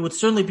 it would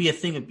certainly be a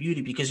thing of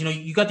beauty because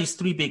you got these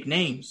three big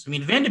names. I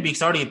mean, Van de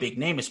Beek's already a big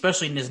name,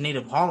 especially in his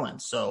native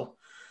Holland. So.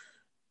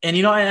 And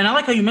and I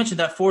like how you mentioned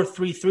that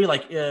 4-3-3.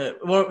 Like,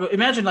 well,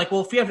 imagine like,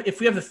 well, if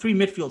we have the three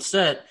midfield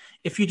set,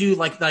 if you do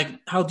like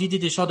how Didier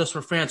Deschamps does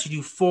for France, you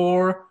do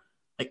four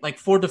like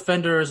four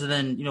defenders, and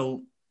then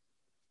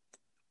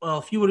well,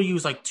 if you were to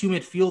use like two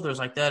midfielders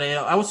like that,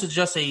 I would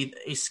suggest a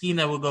scheme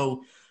that would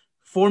go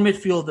four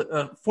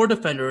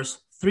defenders,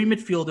 three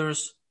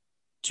midfielders,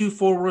 two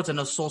forwards, and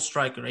a sole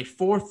striker. A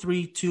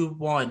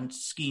 4-3-2-1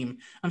 scheme.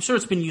 I'm sure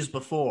it's been used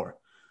before.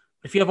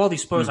 If you have all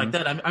these players like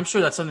Hmm. that, I'm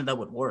sure that's something that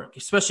would work,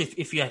 especially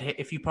if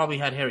you probably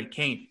had Harry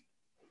Kane.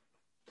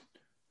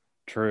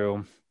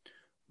 True.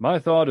 My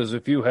thought is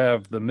if you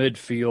have the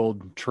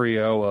midfield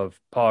trio of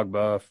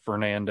Pogba,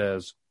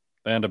 Fernandez,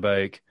 Van de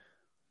Beek,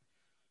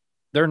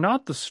 they're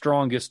not the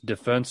strongest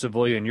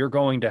defensively, and you're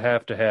going to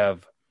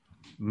have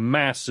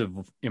massive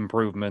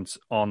improvements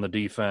on the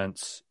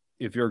defense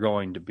if you're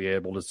going to be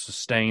able to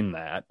sustain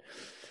that.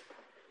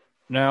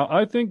 Now,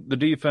 I think the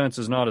defense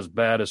is not as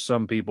bad as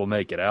some people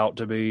make it out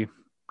to be,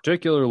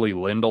 particularly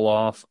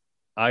Lindelof.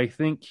 I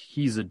think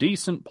he's a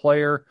decent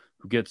player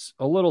who gets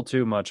a little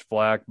too much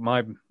flack.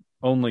 My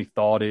only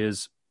thought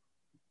is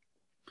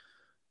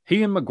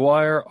he and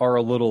Maguire are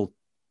a little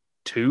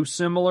too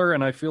similar,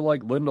 and I feel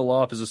like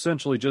Lindelof is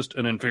essentially just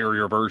an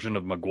inferior version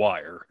of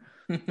Maguire.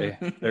 They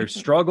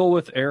struggle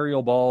with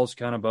aerial balls,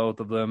 kind of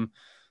both of them.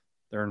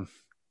 They're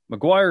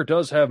Maguire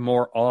does have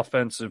more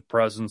offensive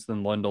presence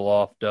than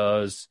Lindelof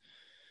does.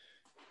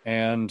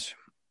 And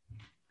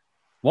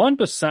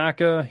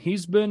Wan-Bissaka,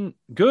 he's been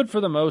good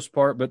for the most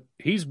part, but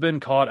he's been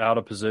caught out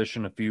of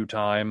position a few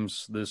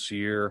times this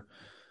year.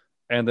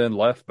 And then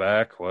left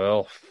back,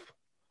 well,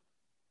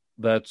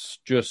 that's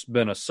just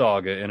been a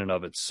saga in and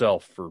of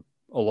itself for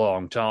a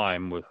long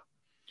time with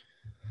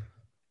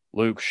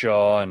Luke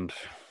Shaw and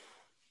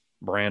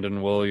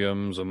Brandon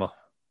Williams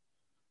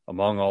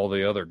among all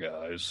the other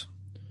guys.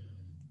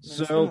 It's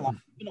been a So while,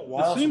 it's been a it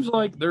while seems since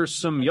like there's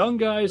some young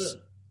guys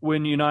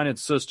win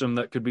United's system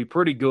that could be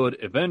pretty good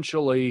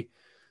eventually.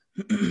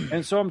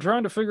 And so I'm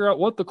trying to figure out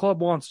what the club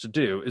wants to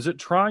do. Is it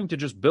trying to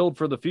just build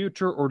for the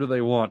future, or do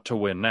they want to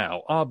win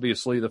now?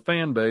 Obviously, the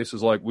fan base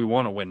is like, we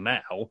want to win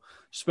now.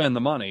 Spend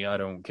the money. I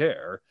don't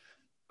care.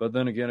 But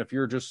then again, if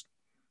you're just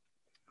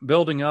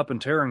building up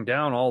and tearing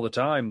down all the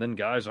time, then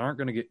guys aren't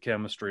going to get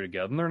chemistry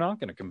together and they're not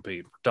going to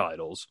compete for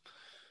titles.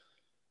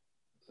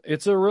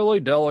 It's a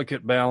really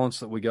delicate balance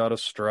that we got to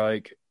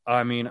strike.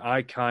 I mean,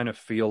 I kind of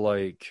feel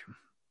like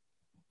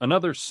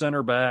another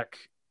center back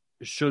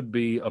should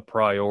be a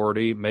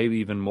priority, maybe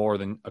even more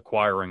than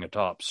acquiring a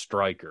top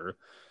striker.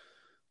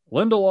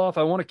 Lindelof,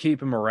 I want to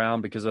keep him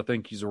around because I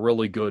think he's a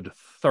really good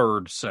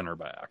third center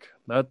back.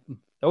 That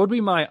would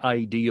be my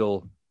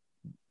ideal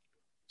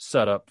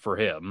setup for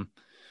him.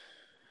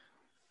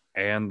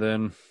 And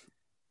then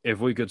if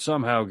we could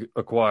somehow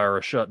acquire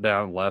a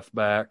shutdown left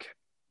back,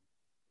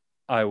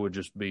 I would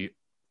just be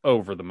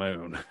over the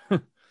moon.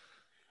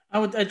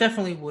 I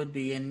definitely would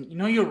be, and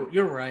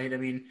you're right. I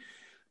mean,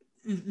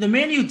 the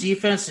Man U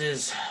defense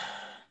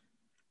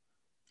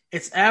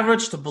it's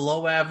average to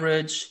below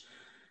average.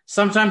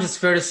 Sometimes it's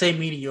fair to say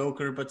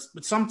mediocre, but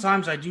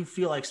sometimes I do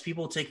feel like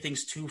people take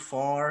things too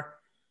far.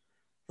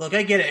 Look,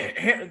 I get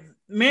it.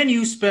 Man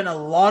U spent a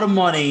lot of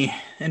money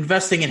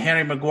investing in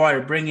Harry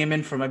Maguire, bringing him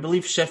in from, I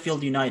believe,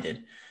 Sheffield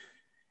United.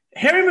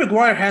 Harry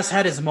Maguire has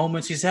had his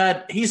moments. He's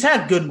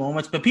had good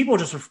moments, but people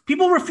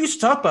refuse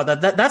to talk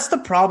about that. That's the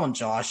problem,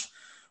 Josh.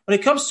 When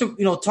it comes to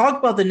talk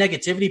about the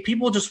negativity,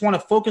 people just want to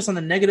focus on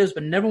the negatives,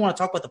 but never want to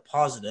talk about the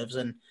positives.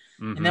 And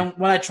Mm-hmm. then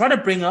when I try to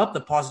bring up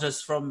the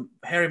positives from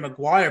Harry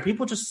Maguire,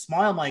 people just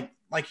smile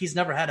like he's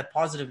never had a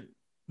positive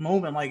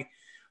moment. Like,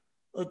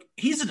 look,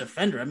 he's a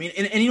defender. I mean,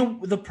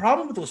 and the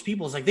problem with those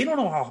people is like they don't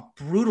know how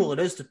brutal it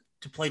is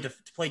to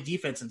play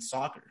defense in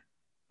soccer.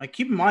 Like,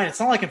 keep in mind,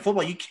 it's not like in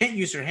football you can't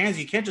use your hands.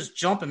 You can't just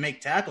jump and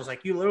make tackles.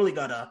 Like, you literally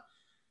gotta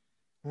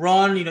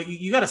run.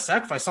 You gotta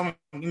sacrifice something.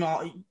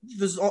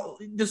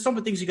 There's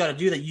some things you gotta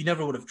do that you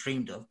never would have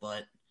dreamed of.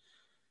 But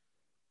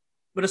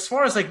as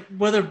far as like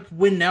whether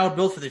win now or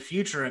build for the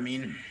future, I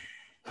mean,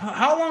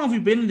 how long have we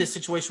been in this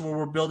situation where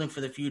we're building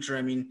for the future?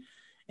 I mean,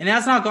 and it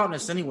has not gotten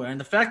us anywhere. And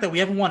the fact that we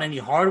haven't won any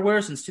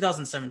hardware since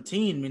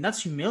 2017, I mean,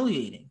 that's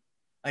humiliating.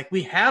 Like,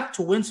 we have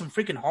to win some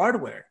freaking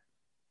hardware.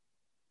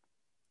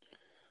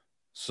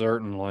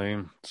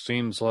 Certainly.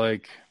 Seems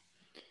like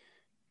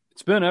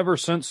it's been ever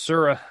since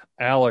Sir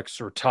Alex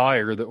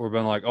retired that we've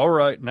been like, all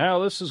right, now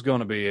this is going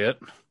to be it.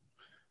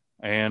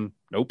 And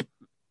nope,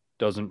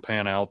 doesn't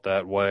pan out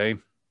that way.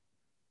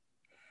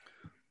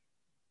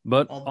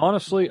 But Well,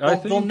 honestly, I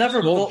think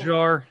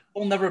Solskjaer,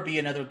 there'll never be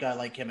another guy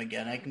like him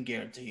again. I can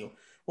guarantee you.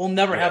 We'll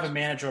never have a yes,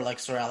 manager like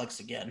Sir Alex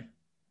again.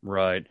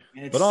 right.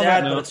 And it's But on that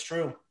sad, but note, it's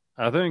true.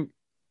 I think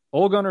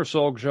Ole Gunnar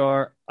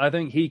Solskjaer, I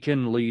think he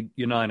can lead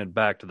United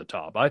back to the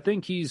top. I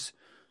think he's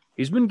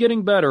been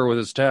getting better with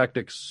his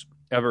tactics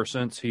ever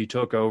since he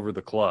took over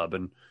the club,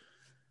 and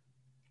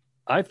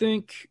I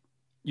think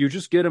you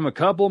just get him a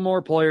couple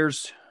more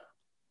players.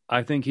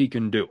 I think he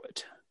can do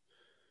it.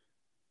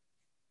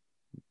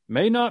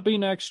 May not be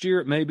next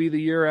year, it may be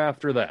the year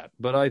after that,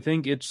 but I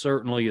think it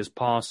certainly is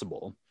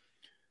possible.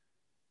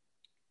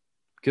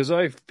 Because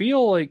I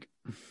feel like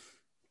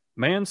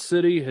Man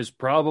City has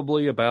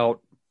probably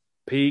about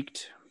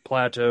peaked,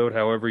 plateaued,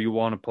 however you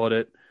want to put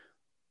it.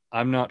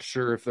 I'm not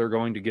sure if they're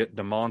going to get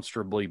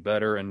demonstrably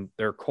better, and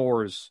their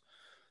core is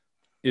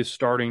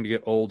starting to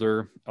get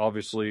older.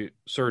 Obviously,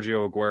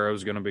 Sergio Aguero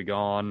is going to be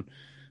gone,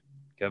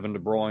 Kevin De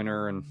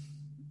Bruyne, and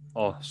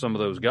some of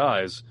those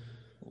guys.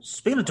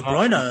 Speaking of De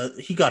Bruyne,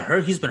 he got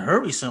hurt. He's been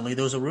hurt recently.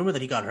 There was a rumor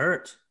that he got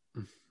hurt.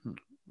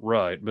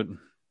 Right, but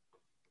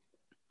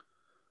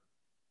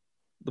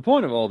the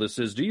point of all this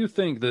is, do you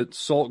think that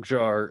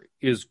Solskjaer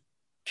is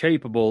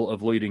capable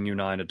of leading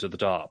United to the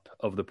top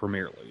of the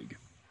Premier League?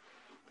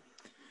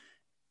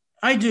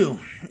 I do.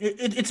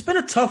 It's been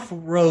a tough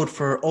road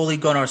for Ole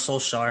Gunnar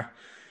Solskjaer.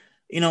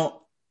 You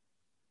know,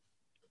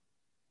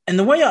 and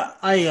the way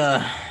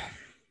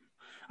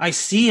I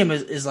see him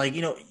is like,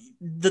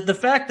 the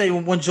fact that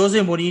when Jose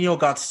Mourinho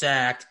got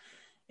sacked,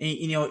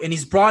 and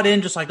he's brought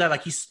in just like that,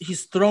 like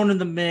he's thrown in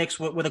the mix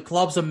where the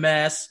club's a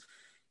mess.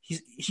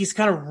 He's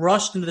kind of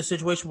rushed into the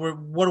situation where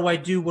what do I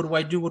do? What do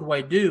I do? What do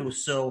I do?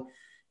 So,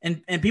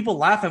 and people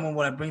laugh at me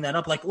when I bring that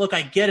up. Like, look,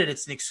 I get it;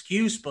 it's an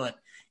excuse, but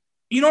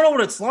you don't know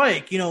what it's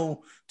like,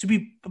 to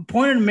be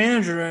appointed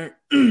manager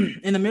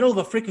in the middle of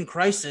a freaking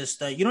crisis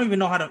that you don't even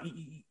know how to.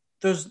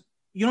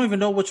 You don't even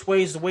know which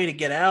way is the way to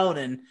get out,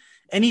 and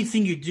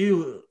anything you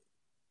do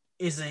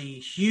is a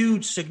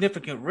huge,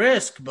 significant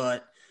risk.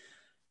 But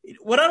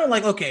what I don't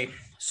like, okay,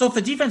 so if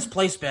the defense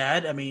plays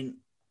bad, I mean,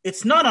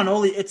 it's not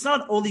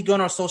Ole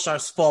Gunnar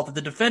Solskjaer's fault that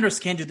the defenders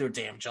can't do their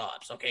damn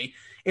jobs. Okay,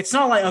 it's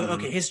not like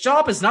okay, his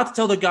job is not to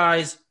tell the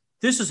guys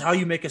this is how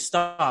you make a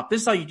stop,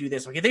 this is how you do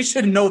this. Okay, they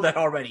should know that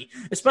already,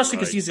 especially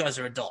because these guys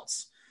are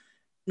adults.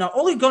 Now,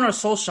 Ole Gunnar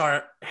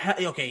Solskjaer,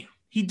 okay,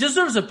 he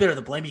deserves a bit of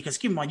the blame because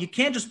keep in mind you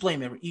can't just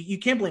blame you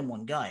can't blame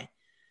one guy,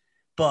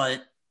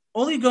 but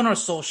Ole Gunnar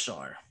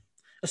Solskjaer,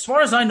 as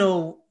far as I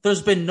know,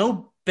 there's been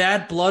no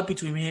bad blood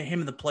between him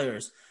and the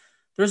players.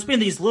 There's been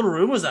these little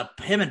rumors that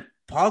him and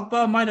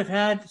Pogba might have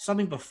had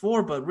something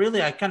before, but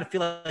really, I kind of feel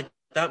like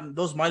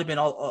those might have been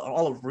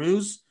all a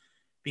ruse.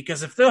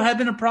 Because if there had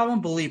been a problem,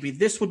 believe me,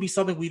 this would be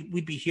something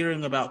we'd be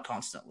hearing about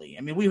constantly.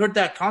 I mean, we heard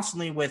that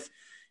constantly with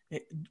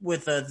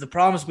the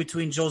problems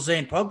between Jose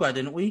and Pogba,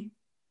 didn't we?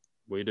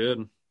 We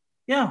did.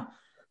 Yeah.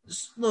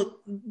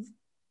 Look,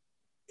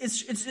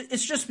 it's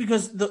just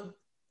because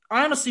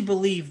I honestly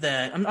believe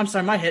that I'm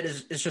sorry, my head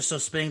is just so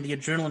spinning, the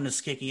adrenaline is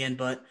kicking in,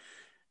 but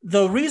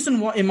the reason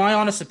why, in my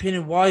honest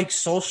opinion, why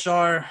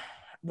Solskjaer,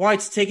 why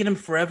it's taken him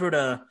forever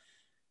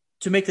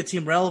to make the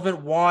team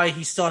relevant, why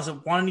he still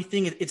hasn't won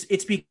anything,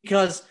 it's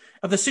because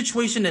of the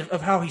situation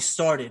of how he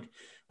started.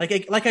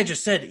 Like I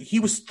just said, he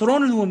was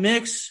thrown into a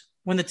mix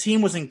when the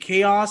team was in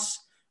chaos,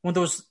 when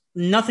there was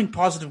nothing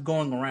positive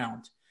going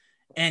around,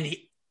 and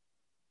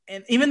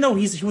even though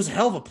he was a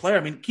hell of a player,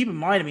 I mean, keep in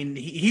mind, I mean,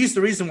 he's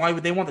the reason why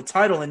they won the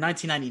title in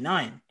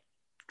 1999.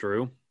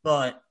 True,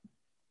 but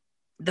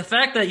the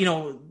fact that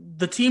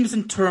the team's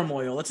in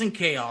turmoil, it's in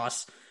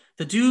chaos.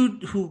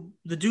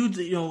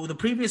 The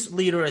previous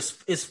leader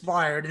is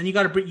fired, and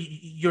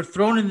you're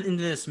thrown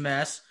into this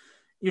mess.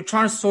 You're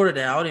trying to sort it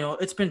out.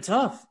 It's been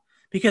tough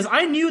because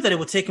I knew that it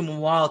would take him a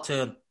while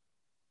to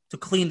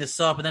clean this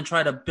up and then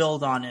try to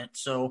build on it.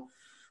 So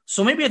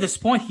maybe at this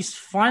point he's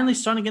finally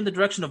starting to get in the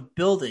direction of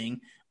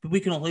building, but we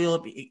can only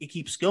hope it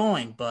keeps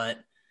going. But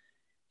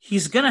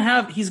he's gonna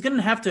have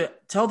to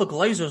tell the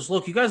Glazers,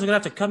 look, you guys are gonna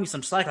have to cut me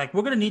some slack. Like,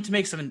 we're gonna need to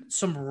make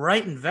some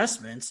right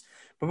investments.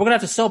 But we're gonna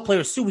have to sell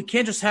players too. We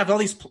can't just have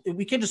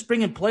we can't just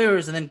bring in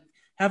players and then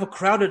have a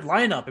crowded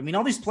lineup. I mean,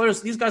 all these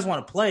players, these guys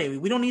want to play.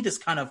 We don't need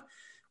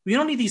we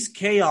don't need these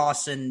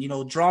chaos and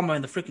drama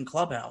in the freaking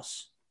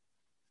clubhouse.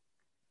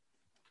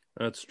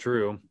 That's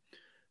true.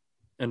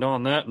 And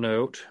on that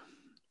note,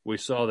 we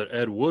saw that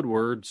Ed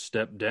Woodward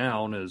stepped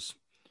down as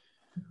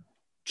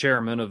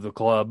chairman of the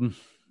club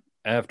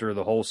after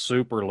the whole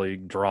Super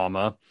League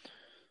drama.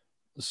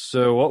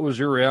 So what was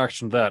your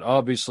reaction to that?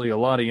 Obviously, a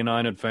lot of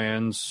United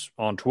fans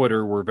on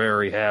Twitter were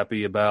very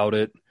happy about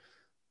it.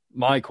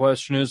 My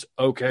question is,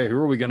 okay, who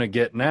are we going to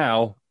get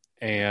now?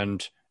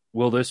 And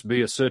will this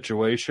be a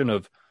situation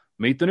of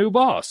meet the new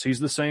boss?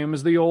 He's the same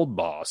as the old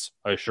boss.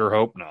 I sure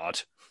hope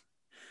not.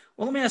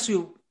 Well, let me ask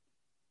you,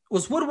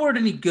 was Woodward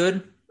any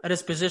good? at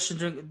his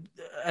position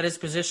at his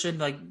position?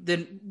 Like,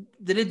 did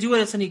it do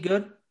us any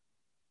good?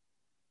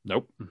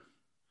 Nope.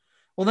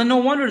 Well, then no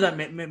wonder that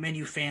Man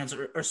U fans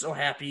are so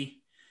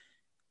happy.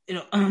 You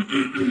know,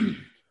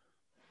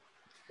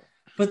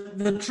 but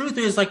the truth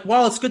is, like,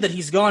 while it's good that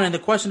he's gone, and the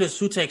question is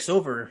who takes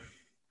over.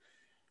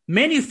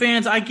 Man U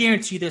fans, I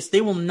guarantee this,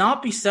 they will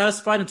not be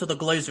satisfied until the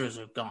Glazers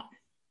are gone.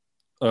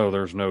 Oh,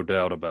 there's no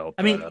doubt about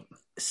I that. mean,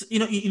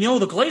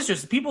 the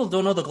Glazers. People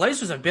don't know the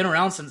Glazers have been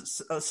around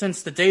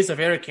since the days of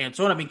Eric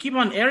Cantona. I mean, keep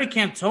on Eric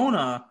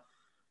Cantona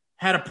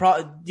had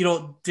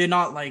did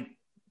not like.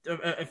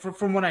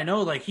 From what I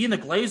know, like he and the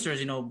Glazers,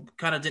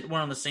 kind of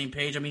weren't on the same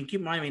page. I mean,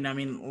 keep in mind,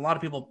 a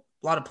lot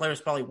of players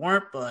probably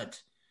weren't,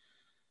 but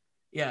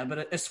yeah.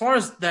 But as far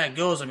as that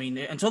goes, I mean,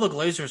 until the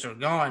Glazers are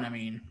gone, I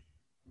mean,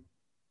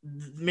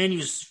 Man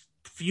U's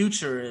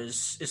future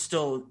is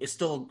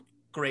still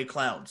gray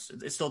clouds.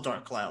 It's still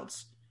dark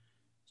clouds.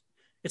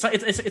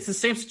 It's the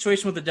same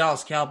situation with the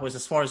Dallas Cowboys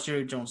as far as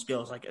Jerry Jones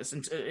goes. Like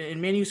in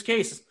Man U's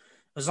case,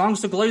 as long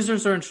as the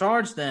Glazers are in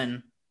charge,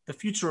 then the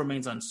future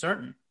remains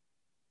uncertain.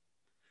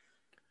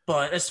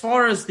 But as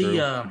far as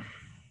the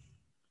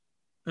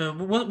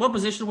what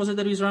position was it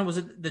that he was around? Was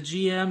it the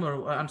GM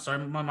or I'm sorry,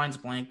 my mind's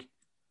blank.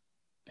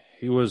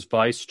 He was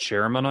vice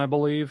chairman, I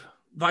believe.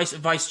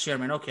 Vice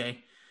chairman. Okay.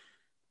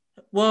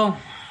 Well,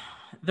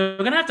 they're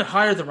gonna have to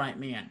hire the right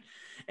man,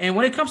 and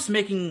when it comes to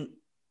making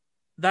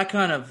that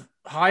kind of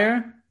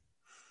hire,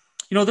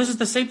 this is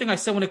the same thing I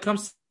said when it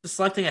comes to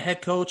selecting a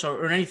head coach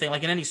or anything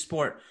like in any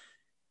sport.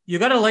 You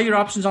got to lay your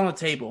options on the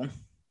table.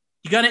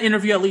 You got to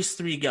interview at least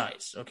 3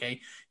 guys.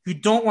 Okay. You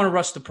don't want to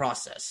rush the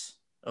process,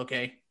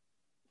 okay?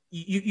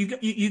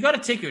 You got to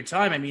take your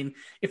time. I mean,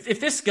 if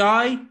this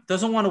guy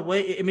doesn't want to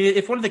wait, I mean,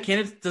 if one of the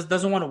candidates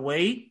doesn't want to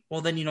wait, well,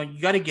 then you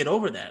got to get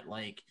over that.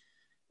 Like,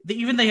 they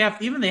have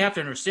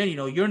to understand.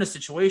 You're in a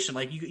situation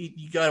like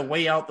you got to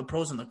weigh out the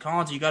pros and the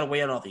cons. You got to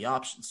weigh out all the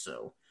options.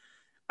 So,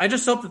 I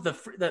just hope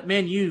that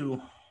Man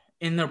U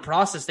in their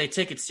process they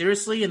take it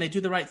seriously and they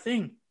do the right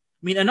thing.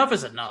 I mean, enough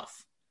is enough.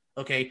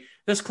 Okay,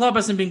 this club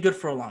hasn't been good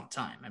for a long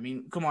time. I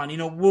mean, come on,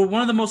 we're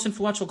one of the most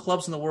influential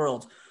clubs in the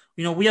world.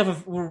 We have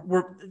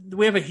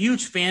a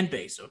huge fan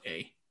base.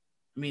 Okay,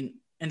 I mean,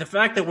 and the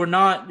fact that we're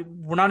not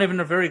even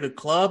a very good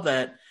club,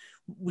 that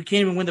we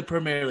can't even win the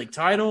Premier League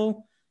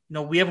title.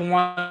 We haven't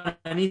won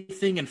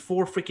anything in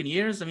 4 freaking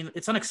years. I mean,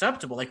 it's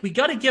unacceptable. Like, we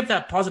got to give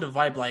that positive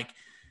vibe. Like,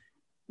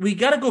 we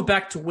got to go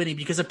back to winning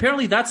because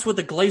apparently that's what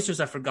the Glazers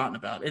have forgotten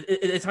about.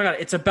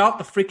 It's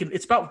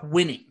about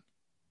winning.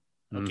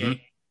 Okay. Mm-hmm.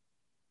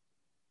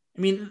 I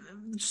mean,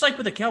 just like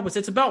with the Cowboys,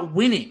 it's about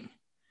winning.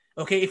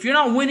 Okay, if you're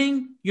not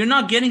winning, you're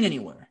not getting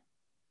anywhere.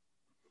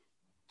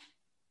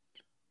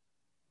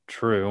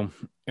 True.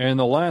 And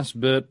the last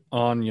bit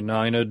on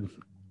United,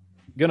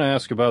 going to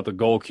ask about the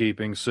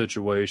goalkeeping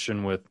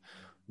situation with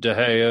De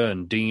Gea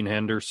and Dean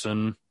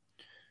Henderson.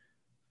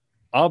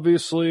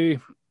 Obviously,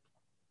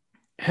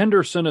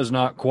 Henderson is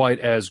not quite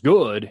as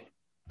good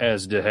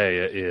as De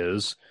Gea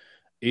is,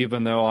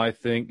 even though I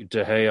think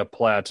De Gea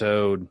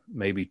plateaued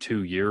maybe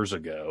 2 years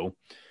ago.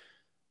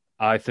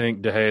 I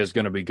think De Gea is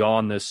going to be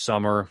gone this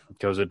summer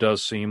because it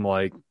does seem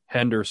like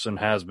Henderson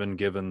has been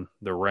given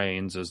the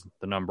reins as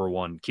the number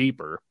 1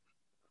 keeper.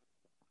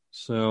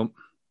 So,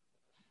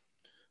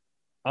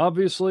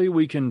 obviously,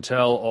 we can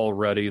tell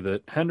already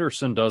that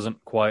Henderson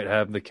doesn't quite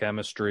have the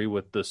chemistry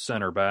with the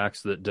center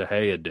backs that De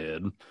Gea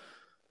did.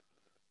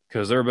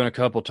 Because there have been a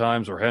couple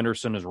times where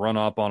Henderson has run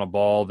up on a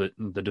ball that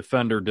the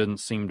defender didn't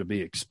seem to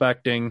be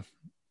expecting.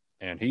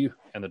 And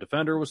the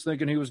defender was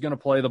thinking he was going to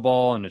play the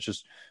ball, and it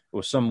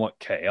was somewhat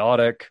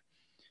chaotic.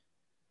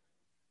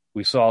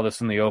 We saw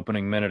this in the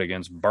opening minute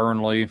against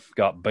Burnley,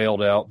 got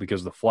bailed out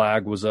because the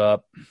flag was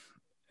up.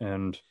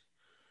 And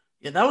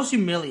yeah, that was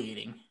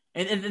humiliating.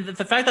 And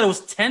the fact that it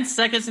was 10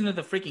 seconds into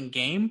the freaking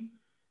game.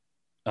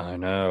 I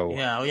know.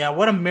 Yeah,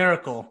 what a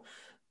miracle.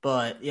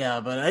 But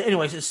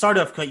anyways, sorry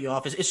to have cut you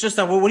off. It's just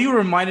that what you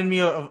reminded me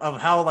of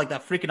how like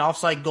that freaking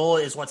offside goal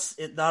is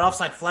that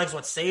offside flag is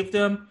what saved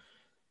him.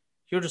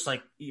 You're just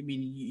like, I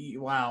mean,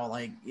 wow,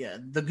 like, yeah,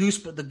 the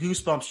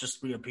goosebumps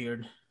just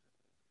reappeared.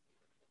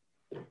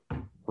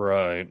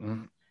 Right.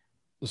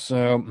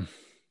 So,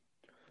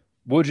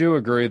 would you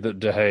agree that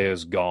De Gea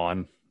is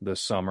gone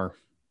this summer?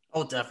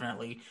 Oh,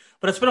 definitely.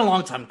 But it's been a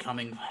long time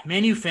coming.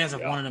 Man U fans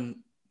have wanted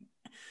him.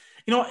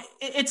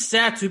 It's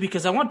sad too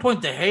because at one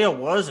point De Gea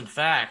was, in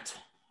fact,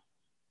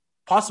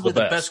 possibly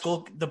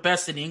the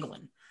best in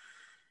England.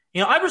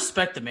 I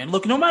respect him, man.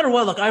 Look, no matter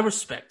what, I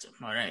respect him.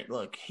 All right,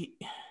 look,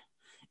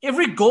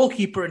 every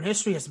goalkeeper in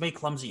history has made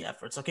clumsy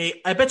efforts.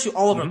 Okay, I bet you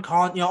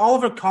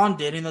Oliver Kahn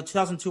did in the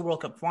 2002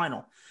 World Cup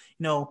final.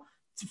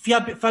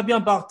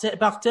 Fabien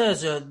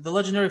Barthez, the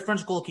legendary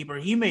French goalkeeper,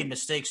 he made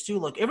mistakes too.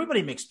 Look,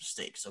 everybody makes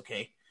mistakes.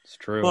 Okay, it's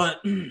true.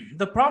 But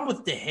the problem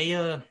with De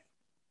Gea,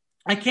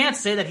 I can't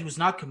say that he was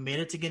not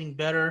committed to getting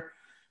better.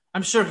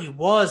 I'm sure he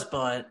was,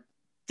 but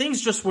things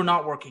just were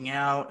not working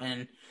out.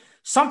 And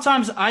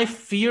sometimes I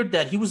feared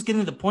that he was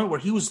getting to the point where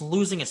he was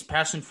losing his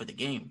passion for the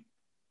game.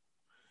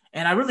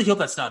 And I really hope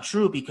that's not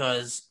true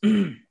because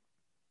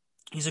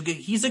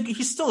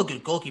he's still a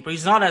good goalkeeper.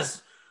 He's not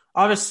as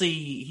obviously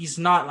he's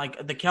not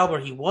like the caliber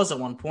he was at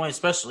one point,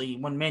 especially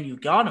when Man U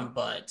got him.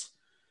 But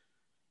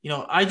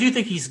I do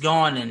think he's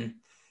gone, and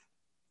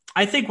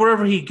I think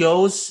wherever he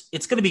goes,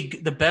 it's going to be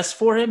the best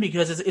for him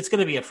because it's going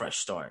to be a fresh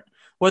start.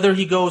 Whether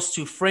he goes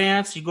to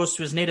France, he goes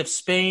to his native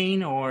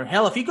Spain, or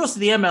hell, if he goes to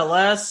the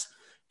MLS,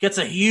 gets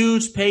a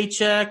huge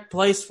paycheck,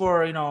 plays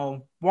for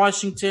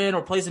Washington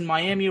or plays in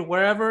Miami or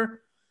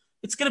wherever,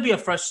 it's going to be a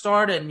fresh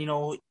start, and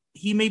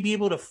he may be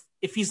able to.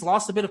 If he's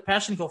lost a bit of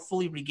passion, he'll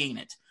fully regain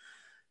it.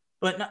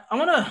 But I'm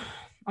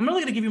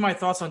really gonna give you my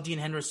thoughts on Dean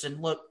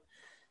Henderson. Look,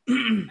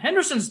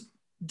 Henderson's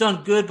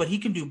done good, but he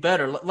can do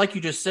better. Like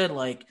you just said,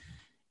 like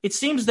it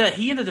seems that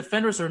he and the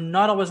defenders are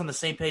not always on the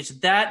same page.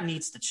 That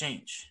needs to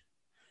change.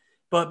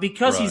 But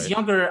because he's Right.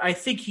 younger, I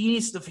think he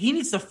needs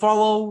to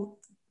follow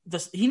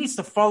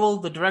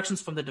the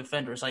directions from the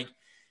defenders. Like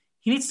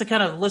he needs to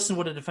kind of listen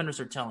what the defenders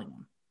are telling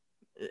him,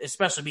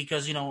 especially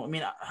because I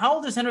mean, how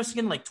old is Henderson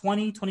again? Like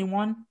 20,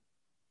 21?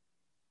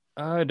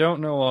 I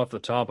don't know off the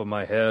top of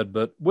my head,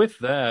 but with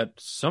that,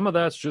 some of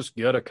that's just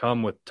got to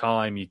come with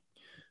time.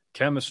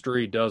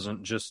 Chemistry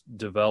doesn't just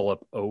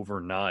develop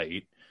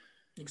overnight.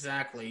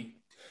 Exactly.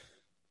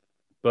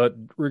 But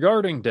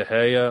regarding De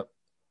Gea,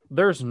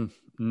 there's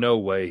no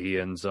way he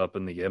ends up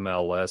in the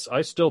MLS.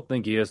 I still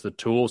think he has the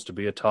tools to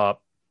be a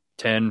top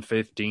 10,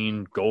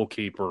 15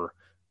 goalkeeper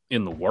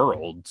in the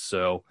world.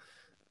 So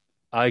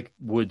I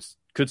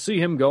could see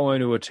him going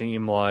to a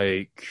team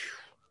like,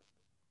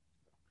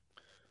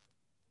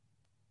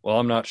 well,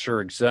 I'm not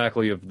sure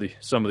exactly of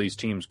some of these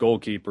teams'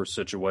 goalkeeper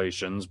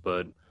situations,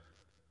 but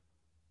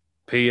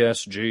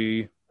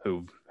PSG,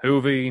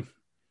 Juve.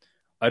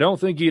 I don't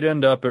think he'd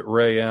end up at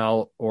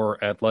Real or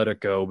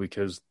Atletico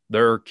because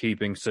their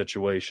keeping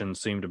situations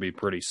seem to be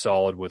pretty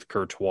solid with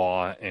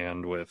Courtois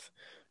and with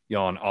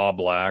Jan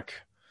Oblak.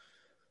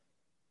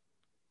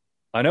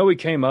 I know he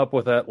came up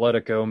with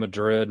Atletico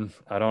Madrid.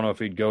 I don't know if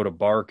he'd go to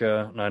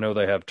Barca, and I know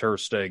they have Ter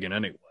Stegen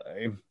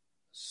anyway.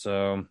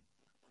 So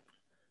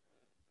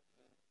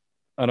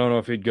I don't know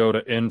if he'd go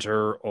to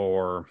Inter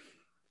or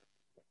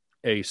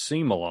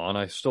AC Milan.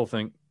 I still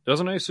think,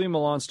 doesn't AC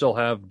Milan still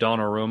have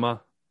Donnarumma?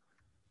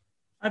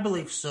 I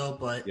believe so,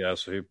 but Yeah,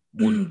 so he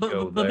wouldn't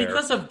go but there.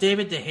 because of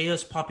David De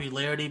Gea's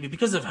popularity,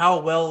 because of how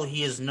well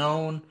he is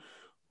known,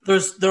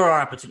 there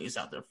are opportunities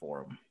out there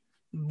for him,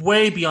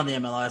 way beyond the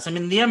MLS. I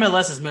mean, the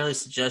MLS is merely a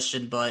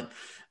suggestion, but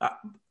uh,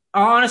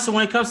 honestly,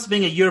 when it comes to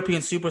being a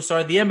European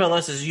superstar, the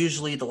MLS is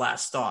usually the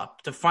last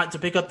stop to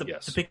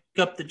Yes. pick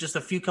up just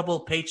a few couple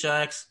of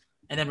paychecks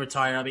and then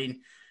retire. I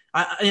mean.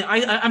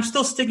 I'm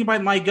still sticking by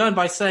my gun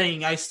by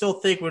saying I still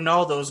think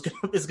Ronaldo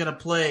is going to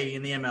play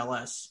in the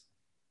MLS.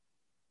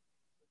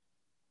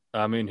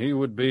 I mean, he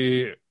would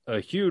be a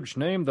huge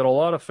name that a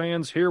lot of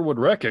fans here would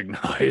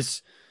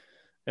recognize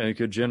and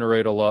could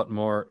generate a lot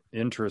more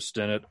interest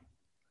in it.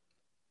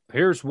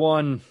 Here's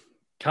one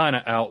kind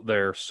of out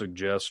there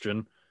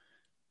suggestion.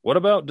 What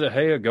about De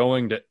Gea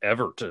going to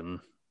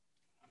Everton?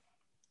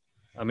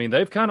 I mean,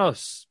 they've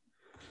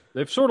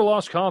sort of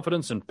lost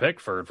confidence in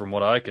Pickford from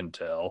what I can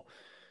tell.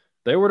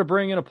 They were to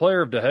bring in a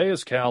player of De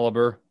Gea's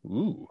caliber.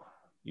 Ooh,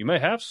 you may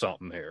have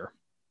something here.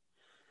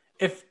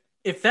 If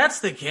if that's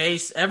the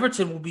case,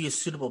 Everton will be a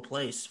suitable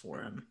place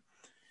for him.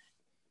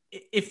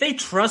 If they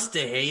trust De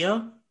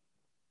Gea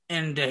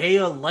and De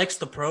Gea likes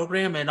the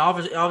program, and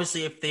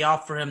obviously if they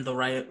offer him the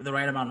right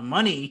amount of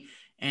money,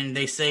 and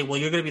they say, well,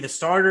 you're going to be the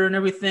starter and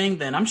everything,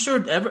 then I'm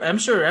sure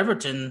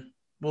Everton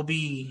will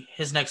be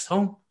his next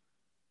home.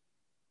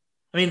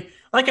 I mean,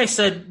 like I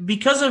said,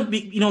 because of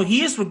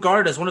he is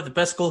regarded as one of the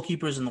best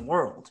goalkeepers in the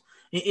world.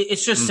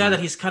 It's just sad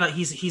Mm-hmm. that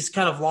he's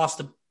kind of lost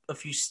a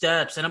few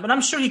steps, but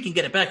I'm sure he can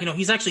get it back.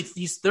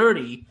 He's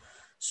 30,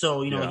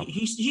 so Yeah.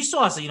 he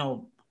still has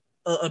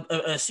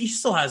he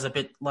still has a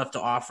bit left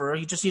to offer.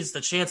 He just needs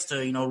the chance to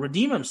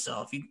redeem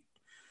himself.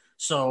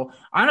 So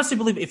I honestly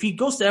believe if he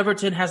goes to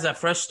Everton, has that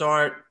fresh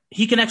start,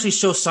 he can actually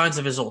show signs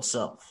of his old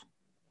self.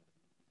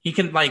 He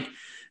can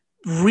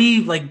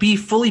be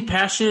fully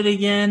passionate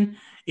again.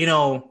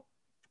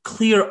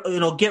 Clear.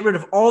 Get rid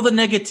of all the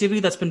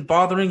negativity that's been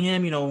bothering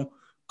him.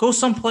 Go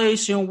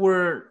someplace.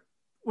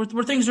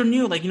 Where things are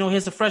new. Like he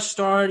has a fresh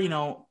start.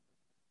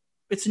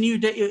 It's a new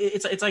day.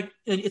 It's like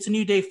it's a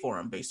new day for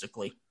him,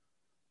 basically.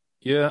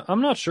 Yeah, I'm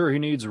not sure he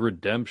needs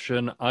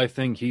redemption. I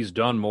think he's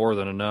done more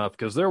than enough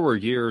because there were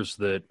years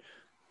that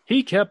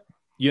he kept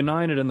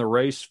United in the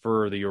race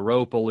for the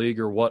Europa League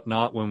or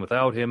whatnot when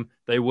without him,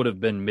 they would have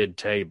been mid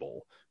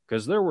table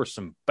because there were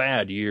some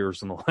bad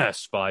years in the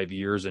last 5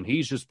 years and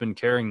he's just been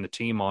carrying the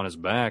team on his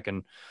back.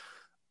 And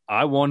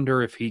I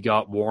wonder if he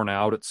got worn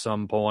out at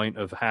some point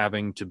of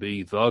having to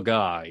be the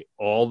guy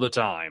all the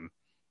time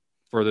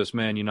for this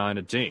Man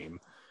United team.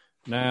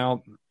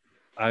 Now,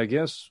 I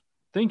guess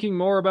thinking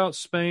more about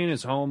Spain,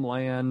 his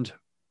homeland,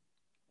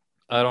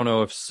 I don't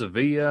know if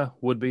Sevilla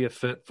would be a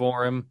fit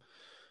for him.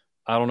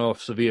 I don't know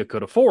if Sevilla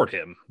could afford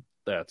him.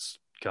 That's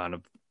kind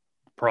of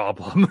a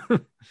problem.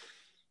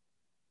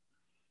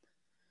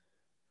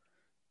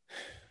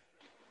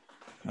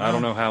 I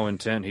don't Well, know how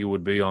intent he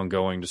would be on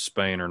going to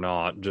Spain or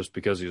not, just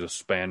because he's a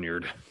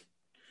Spaniard.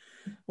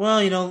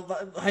 well,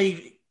 how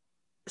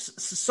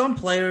some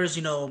players,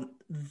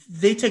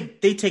 they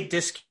take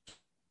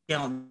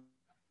discount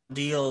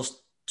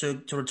deals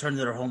to return to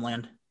their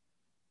homeland.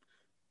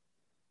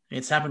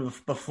 It's happened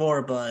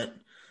before, but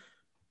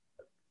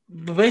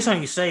based on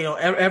what you say,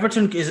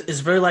 Everton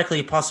is very likely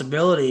a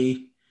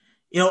possibility.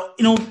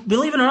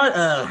 Believe it or not,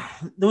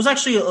 there was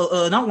actually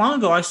not long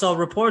ago I saw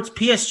reports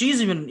PSG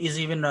is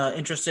even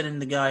interested in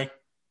the guy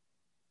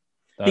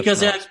That's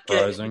because not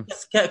surprising.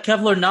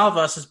 Kevlar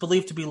Navas is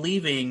believed to be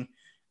leaving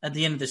at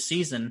the end of the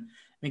season.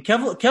 I mean,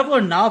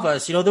 Kevlar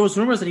Navas, there was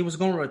rumors that he was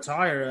going to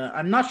retire.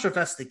 I'm not sure if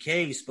that's the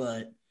case,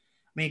 but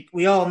I mean,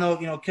 we all know,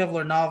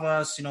 Kevlar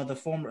Navas, the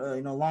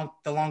former,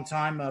 long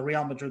time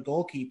Real Madrid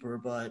goalkeeper.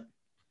 But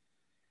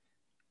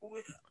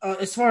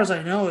as far as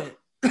I know,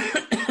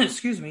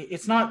 excuse me,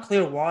 it's not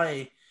clear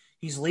why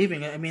he's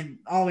leaving. I mean,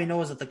 all we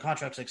know is that the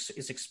contract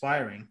is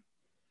expiring.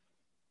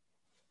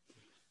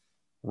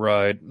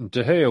 Right.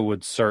 De Gea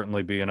would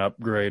certainly be an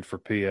upgrade for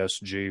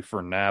PSG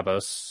for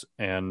Navas.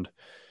 And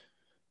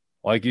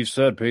like you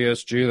said,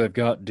 PSG, they've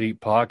got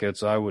deep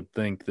pockets. I would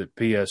think that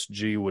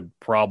PSG would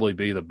probably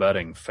be the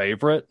betting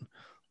favorite.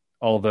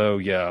 Although,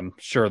 yeah, I'm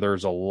sure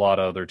there's a lot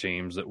of other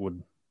teams that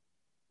would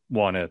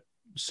want to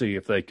see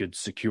if they could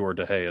secure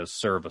De Gea's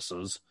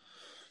services.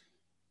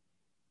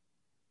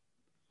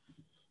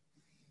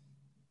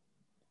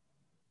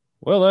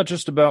 Well, that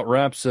just about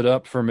wraps it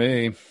up for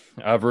me.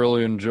 I've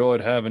really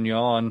enjoyed having you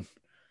on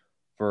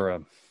for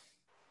a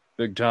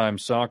big time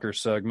soccer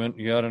segment.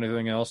 You got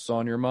anything else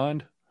on your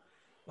mind?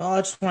 Well, I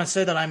just want to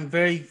say that I'm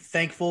very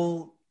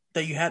thankful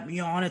that you had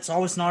me on. It's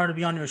always an honor to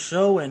be on your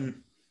show,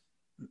 and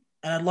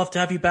I'd love to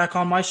have you back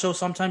on my show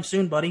sometime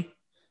soon, buddy.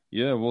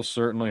 Yeah, we'll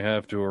certainly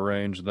have to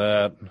arrange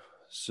that.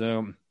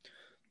 So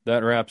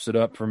that wraps it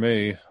up for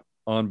me.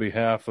 On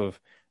behalf of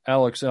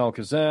Alex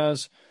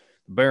Alcazaz,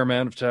 the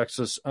Bearman of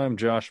Texas, I'm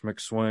Josh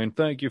McSwain.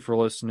 Thank you for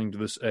listening to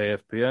this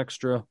AFP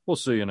Extra. We'll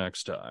see you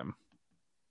next time.